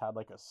 and they just had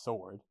like a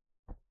sword.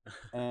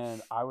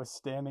 And I was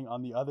standing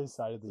on the other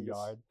side of the Like a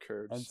yard,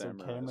 curved and so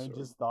samurai Cameron sword.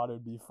 just thought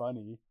it'd be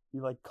funny.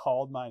 He like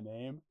called my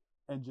name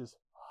and just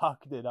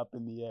hucked it up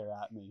in the air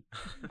at me,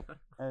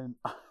 and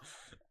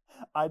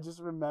I just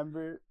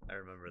remember I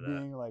remember that.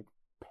 being like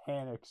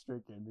panic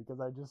stricken because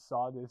I just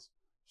saw this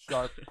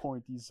sharp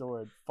pointy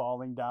sword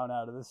falling down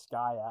out of the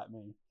sky at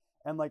me,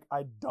 and like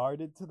I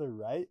darted to the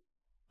right,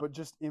 but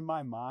just in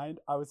my mind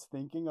I was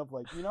thinking of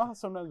like, you know how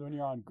sometimes when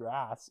you're on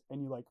grass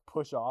and you like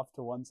push off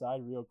to one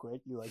side real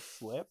quick, you like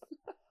slip.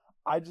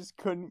 I just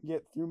couldn't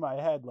get through my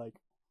head like,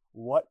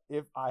 what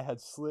if I had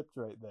slipped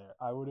right there?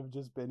 I would have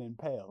just been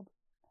impaled.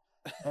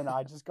 And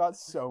I just got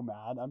so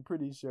mad. I'm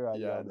pretty sure I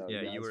Yeah, yelled no, at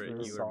Yeah, you you guys were- for a you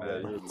were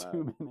solid, mad. like, You were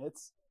 2 mad.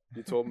 minutes.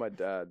 You told my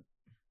dad.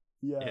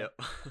 Yeah,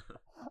 Yep.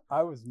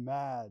 I was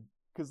mad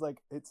because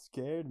like it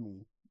scared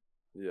me.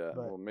 Yeah.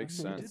 But Well, it makes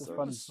I mean, sense. It's a throw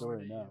funny a sword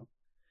story at you. now.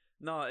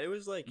 No, it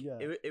was like Yeah.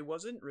 it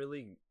wasn't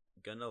really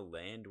gonna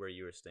land where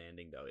you were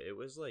standing though. It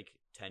was like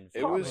 10 feet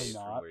It away was-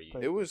 from Not, where you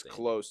but- It were was standing.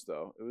 close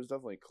though. It was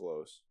definitely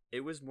close.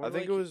 It was more I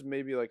think like, it was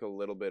maybe like a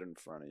little bit in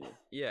front of you.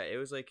 yeah, it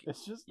was like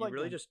It's just you like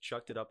really a- just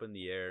chucked it up in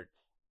the air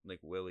like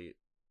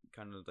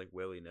kind of like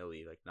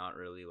willy-nilly, like not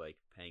really like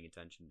paying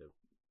attention to,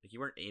 like you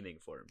weren't aiming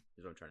for him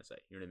is what I'm trying to say.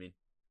 You know what I mean?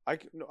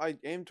 I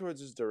aimed towards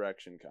his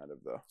direction, kind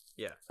of though.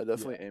 Yeah. I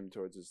definitely aimed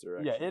towards his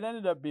direction. Yeah, it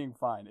ended up being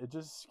fine. It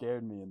just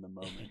scared me in the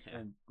moment Yeah.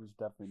 and was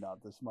definitely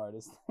not the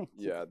smartest thing. to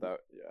Yeah, do.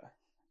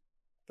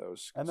 that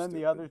was. And then the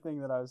stupid. other thing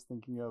that I was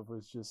thinking of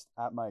was just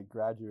at my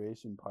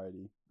graduation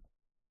party.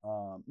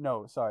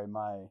 No, sorry,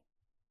 my.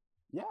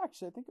 Yeah,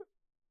 actually, I think.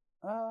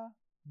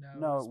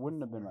 No, it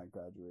wouldn't have been my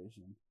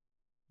graduation.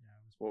 Yeah,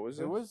 it was. What was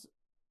It was.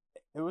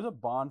 It was a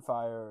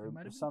bonfire It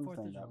might or have been 4th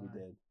something of that we July.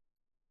 did.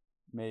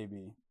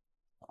 Maybe.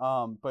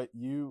 But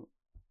you,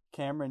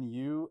 Cameron,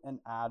 you and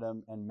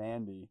Adam and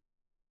Mandy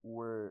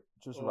were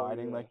just Oh,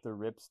 riding yeah. like the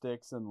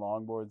ripsticks and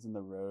longboards in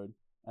the road,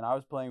 and I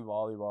was playing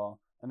volleyball,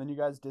 and then you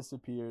guys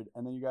disappeared,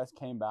 and then you guys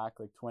came back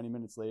like 20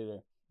 minutes later,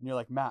 and you're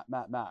like, Matt,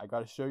 I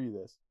gotta show you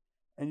this.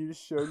 And you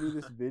just showed me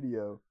this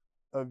video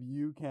of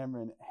you,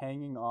 Cameron,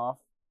 hanging off.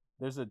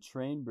 There's a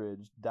train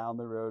bridge down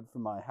the road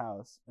from my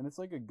house, and it's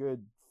like a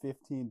good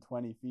 15,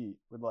 20 feet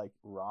with like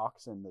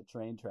rocks and the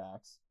train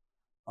tracks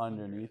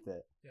underneath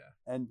it. Yeah.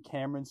 And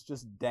Cameron's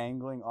just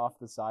dangling off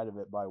the side of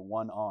it by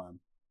one arm,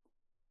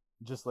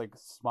 just like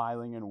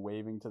smiling and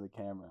waving to the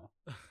camera.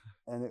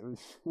 And it was,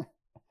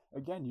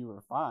 again, you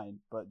were fine,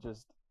 but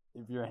just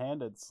if your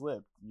hand had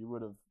slipped, you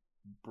would have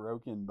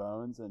broken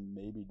bones and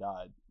maybe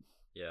died.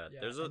 Yeah, Yeah,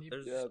 there's and you-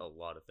 there's Yeah. a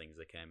lot of things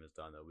that Cam has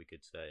done that we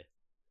could say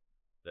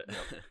that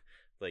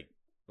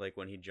like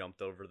when he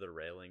jumped over the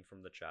railing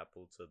from the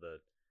chapel to the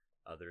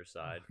other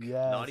side.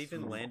 Yes. Not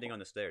even landing on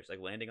the stairs, like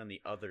landing on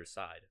the other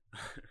side.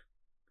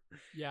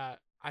 Yeah,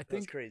 I That's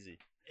think crazy.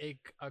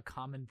 a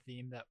common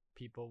theme that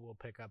people will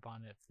pick up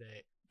on if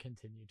they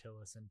continue to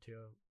listen to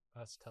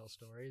us tell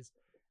stories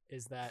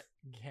is that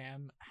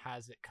Cam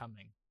has it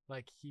coming.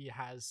 Like he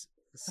has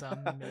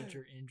some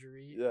major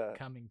injury Yeah,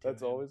 coming to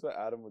That's him. always what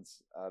Adam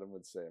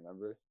would say.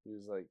 Remember, he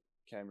was like,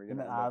 "Cam, you're And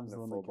gonna the end up abs in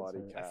a when full it gets body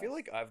hurt. cast." I feel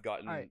like I've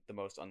gotten Alright. the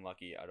most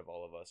unlucky out of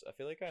all of us. I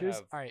feel like I Here's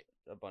have all right.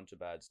 a bunch of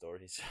bad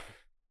stories.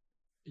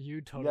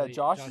 You totally. Yeah,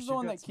 Josh is you the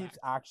one got that keeps smacked.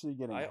 actually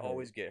getting I hurt.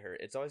 always get hurt.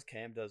 It's always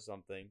Cam does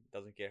something,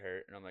 doesn't get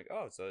hurt, and I'm like,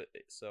 oh,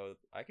 so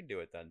I can do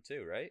it then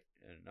too, right?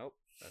 And nope,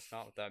 that's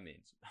not what that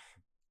means.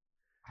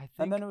 I think.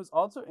 And then it was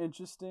also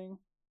interesting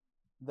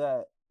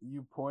that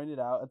you pointed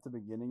out at the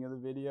beginning of the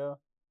video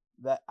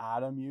that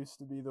Adam used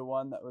to be the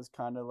one that was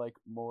kind of like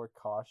more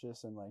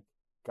cautious and like,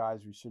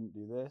 guys, we shouldn't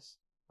do this.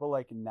 But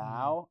like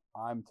now,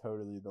 I'm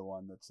totally the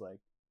one that's like,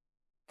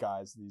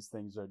 guys, these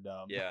things are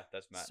dumb. Yeah,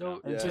 that's Matt. So,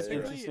 now. And it's Yeah, just yeah.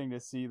 interesting to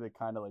see the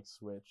kind of like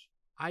switch.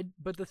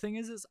 but the thing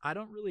is I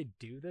don't really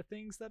do the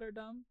things that are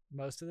dumb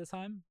most of the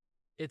time.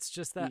 It's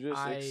just you that just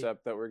I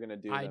accept that we're gonna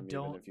do I them,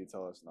 don't- even if you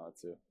tell us not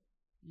to.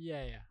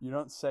 yeah. You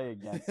don't say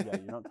against, yeah,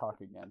 you don't talk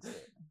against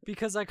it.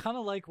 Because I kind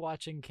of like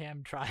watching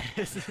Cam try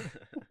it.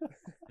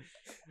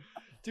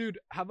 Dude,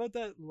 how about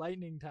that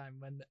lightning time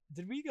when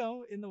did we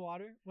go in the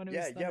water when it was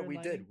yeah, thunder and we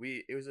lightning?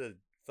 did. It was a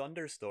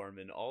thunderstorm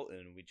in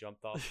Alton. We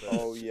jumped off the.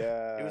 Oh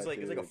yeah, It was like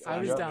a dude. I was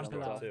flash down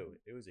storm for that too.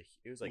 It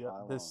was like Yeah,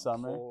 Pylon. this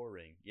summer.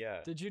 pouring. Yeah.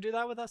 Did you do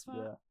that with us, Matt?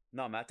 Yeah.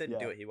 No, Matt didn't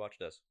do Yeah. it. He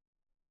watched us.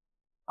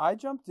 I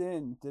jumped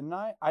in, didn't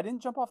I? I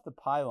didn't jump off the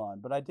pylon,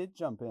 but I did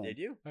jump in. Did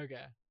you?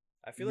 Okay.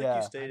 I feel like Yeah.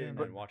 you stayed I in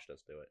don't and know. watched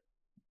us do it.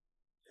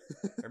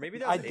 Or maybe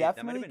that I was Aiden.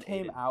 That might definitely have been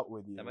came Aiden. out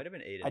with you. That might have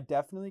been Aiden. I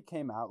definitely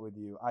came out with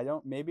you.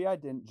 Maybe I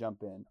didn't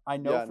jump in. I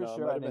know Yeah, for no, it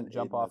sure might I have been didn't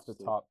jump Aiden off the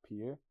actually. top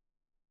pier.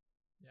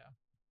 Yeah.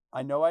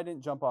 I know I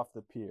didn't jump off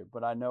the pier,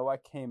 but I know I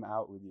came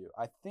out with you.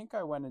 I think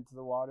I went into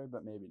the water,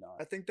 but maybe not.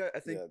 I think that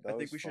we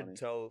was should funny.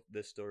 tell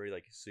this story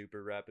like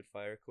super rapid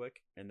fire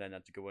quick, and then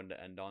have to go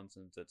into end on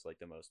since it's like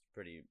the most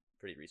pretty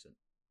recent.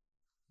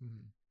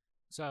 Mhm.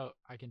 So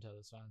I can tell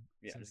this one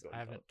Yeah, since just go I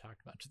ahead and haven't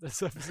talked much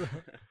this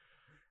episode.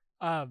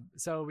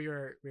 So we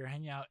were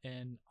hanging out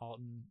in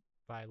Alton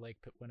by Lake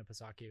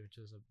Winnipesaukee, which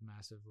is a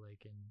massive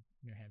lake in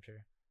New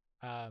Hampshire.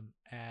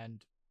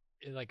 And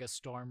like a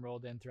storm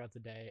rolled in throughout the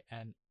day,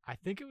 and I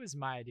think it was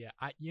my idea.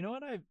 You know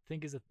what I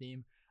think is a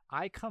theme?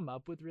 I come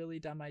up with really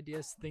dumb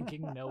ideas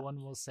thinking no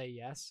one will say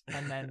yes,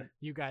 and then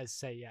you guys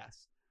say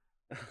yes.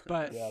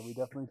 But Yeah, we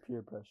definitely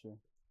peer pressure.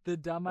 the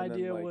dumb And then,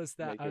 idea like, was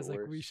that make I was it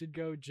like, we worse. should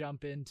go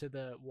jump into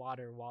the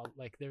water while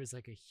like there was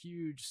like a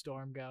huge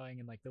storm going,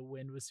 and like the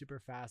wind was super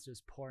fast. It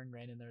was pouring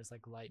rain, and there was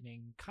like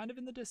lightning kind of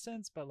in the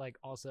distance, but like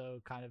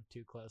also kind of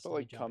too close. But to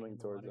be like jumping coming in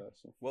the towards water.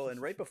 us. Well,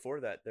 and right before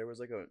that, there was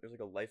like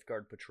a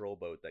lifeguard patrol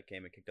boat that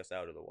came and kicked us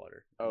out of the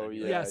water. And Oh, then he,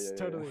 yeah, Yes, yeah, yeah.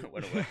 totally.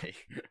 went away.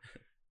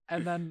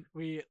 And then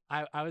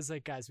I was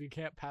like, guys, we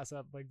can't pass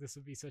up. Like this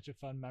would be such a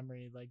fun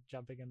memory, like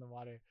jumping in the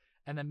water.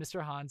 And then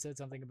Mr. Hahn said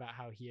something about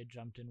how he had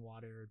jumped in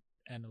water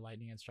and the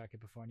lightning had struck it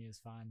before and he was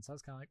fine. So I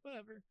was kind of like,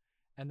 whatever.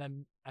 And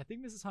then I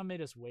think Mrs. Hahn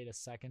made us wait a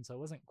second, so it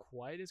wasn't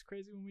quite as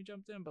crazy when we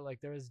jumped in, but like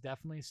there was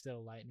definitely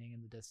still lightning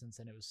in the distance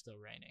and it was still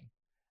raining.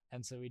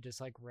 And so we just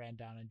like ran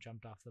down and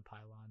jumped off the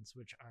pylons,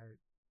 which are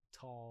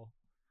tall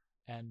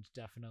and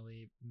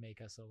definitely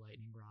make us a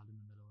lightning rod in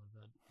the middle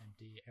of an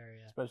empty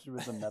area. Especially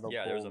with the metal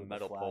Yeah, pole. there was a with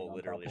metal flag pole on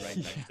literally top of right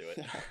it. next to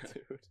it.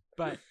 Dude.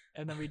 But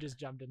and then we just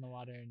jumped in the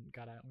water and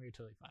got out and we were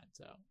totally fine.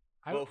 So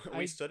Well,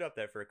 we stood up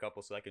there for a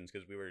couple seconds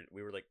because we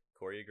were like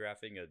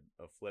choreographing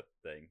a flip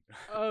thing.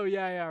 Oh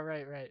yeah,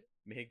 right.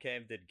 Me and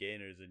Cam did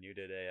gainers, and you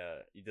did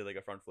like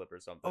a front flip or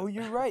something. Oh,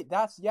 you're right.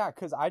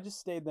 Because I just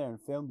stayed there and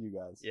filmed you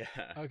guys. Yeah.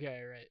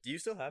 Okay, right. Do you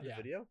still have the Yeah.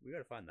 video? We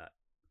gotta find that.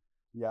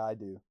 Yeah, I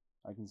do.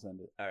 I can send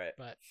it. All right.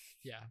 But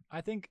yeah,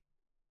 I think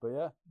But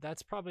yeah,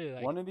 that's probably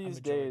like One of a these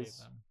majority of days-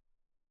 them.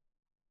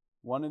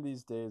 one of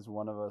these days,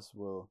 one of us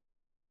will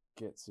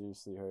get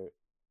seriously hurt.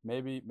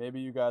 Maybe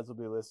you guys will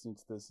be listening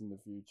to this in the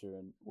future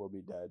and we'll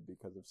be dead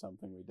because of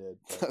something we did.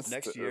 But That's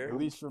Next year- at terrible.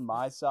 least from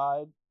my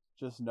side,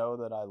 just know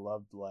that I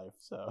loved life.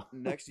 So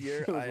Next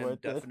year, it was I am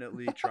worth it.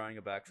 definitely trying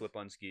a backflip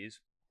on skis.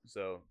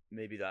 So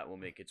maybe that will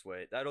make its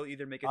way. That'll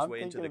either make its I'm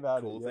way into thinking the about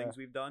it, cool yeah. things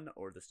we've done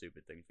or the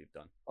stupid things we've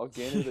done. I'll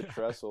gain the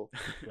trestle.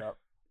 Yep.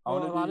 Well,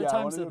 a lot of I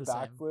times want to do they're a the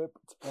same. backflip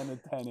and a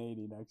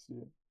 1080 next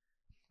year.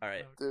 All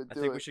right. Dude, I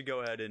do think it. we should go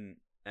ahead and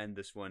end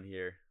this one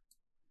here.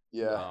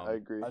 Yeah, Um, I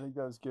agree. I think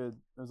that was good.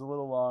 It was a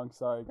little long,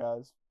 sorry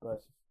guys,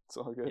 but It's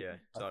all good. Yeah,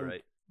 it's I all think-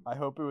 right. I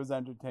hope it was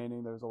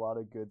entertaining. There's a lot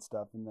of good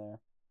stuff in there.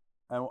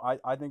 And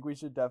I think we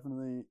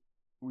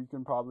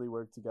can probably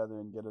work together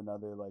and get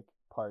another like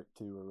part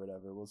 2 or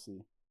whatever. We'll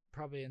see.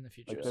 Probably in the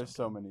future. Like or there's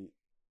so something. many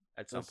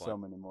At some there's point. so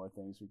many more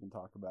things we can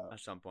talk about. At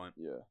some point.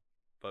 Yeah.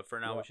 But for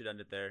now, Yeah. we should end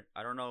it there.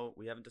 I don't know.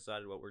 We haven't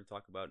decided what we're gonna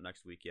talk about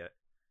next week yet.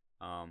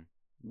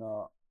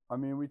 No. I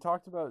mean, we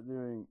talked about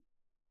doing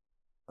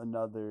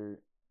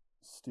another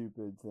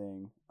stupid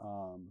thing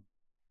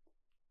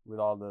with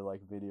all the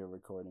like video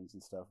recordings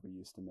and stuff we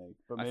used to make.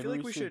 But I maybe feel like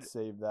we we should should-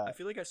 save that I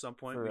feel like at some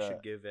point for, we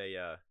should give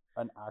a.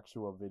 an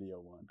actual video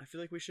one. I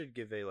feel like we should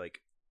give a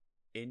like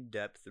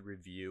in-depth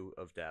review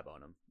of Dab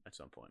on 'em at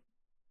some point.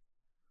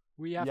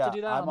 We have Yeah, to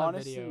do that I'm on a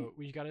honestly- video.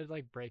 We gotta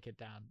like break it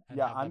down. and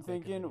Yeah, have I'm that big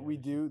of a thinking video we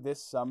to do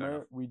this summer.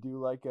 enough. We do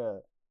like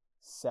a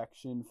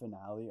section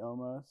finale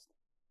almost,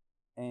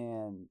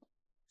 and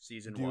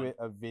Season do 1. it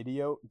a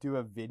video. Do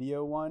a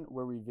video one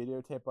where we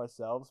videotape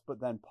ourselves, but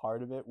then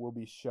part of it will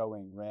be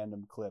showing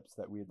random clips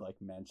that we'd like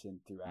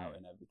mentioned throughout Mm.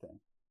 and everything.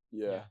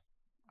 Yeah.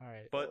 All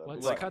right. But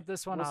Let's like, cut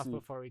this one we'll off see.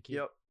 before we keep.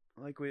 Yep.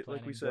 Like we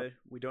planning. say,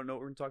 we don't know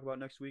what we're gonna talk about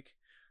next week,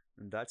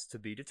 and that's to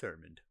be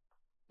determined.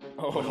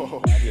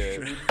 Oh, That's shit.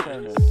 to be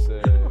determined.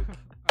 Sick. All right.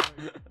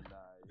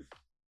 Nice.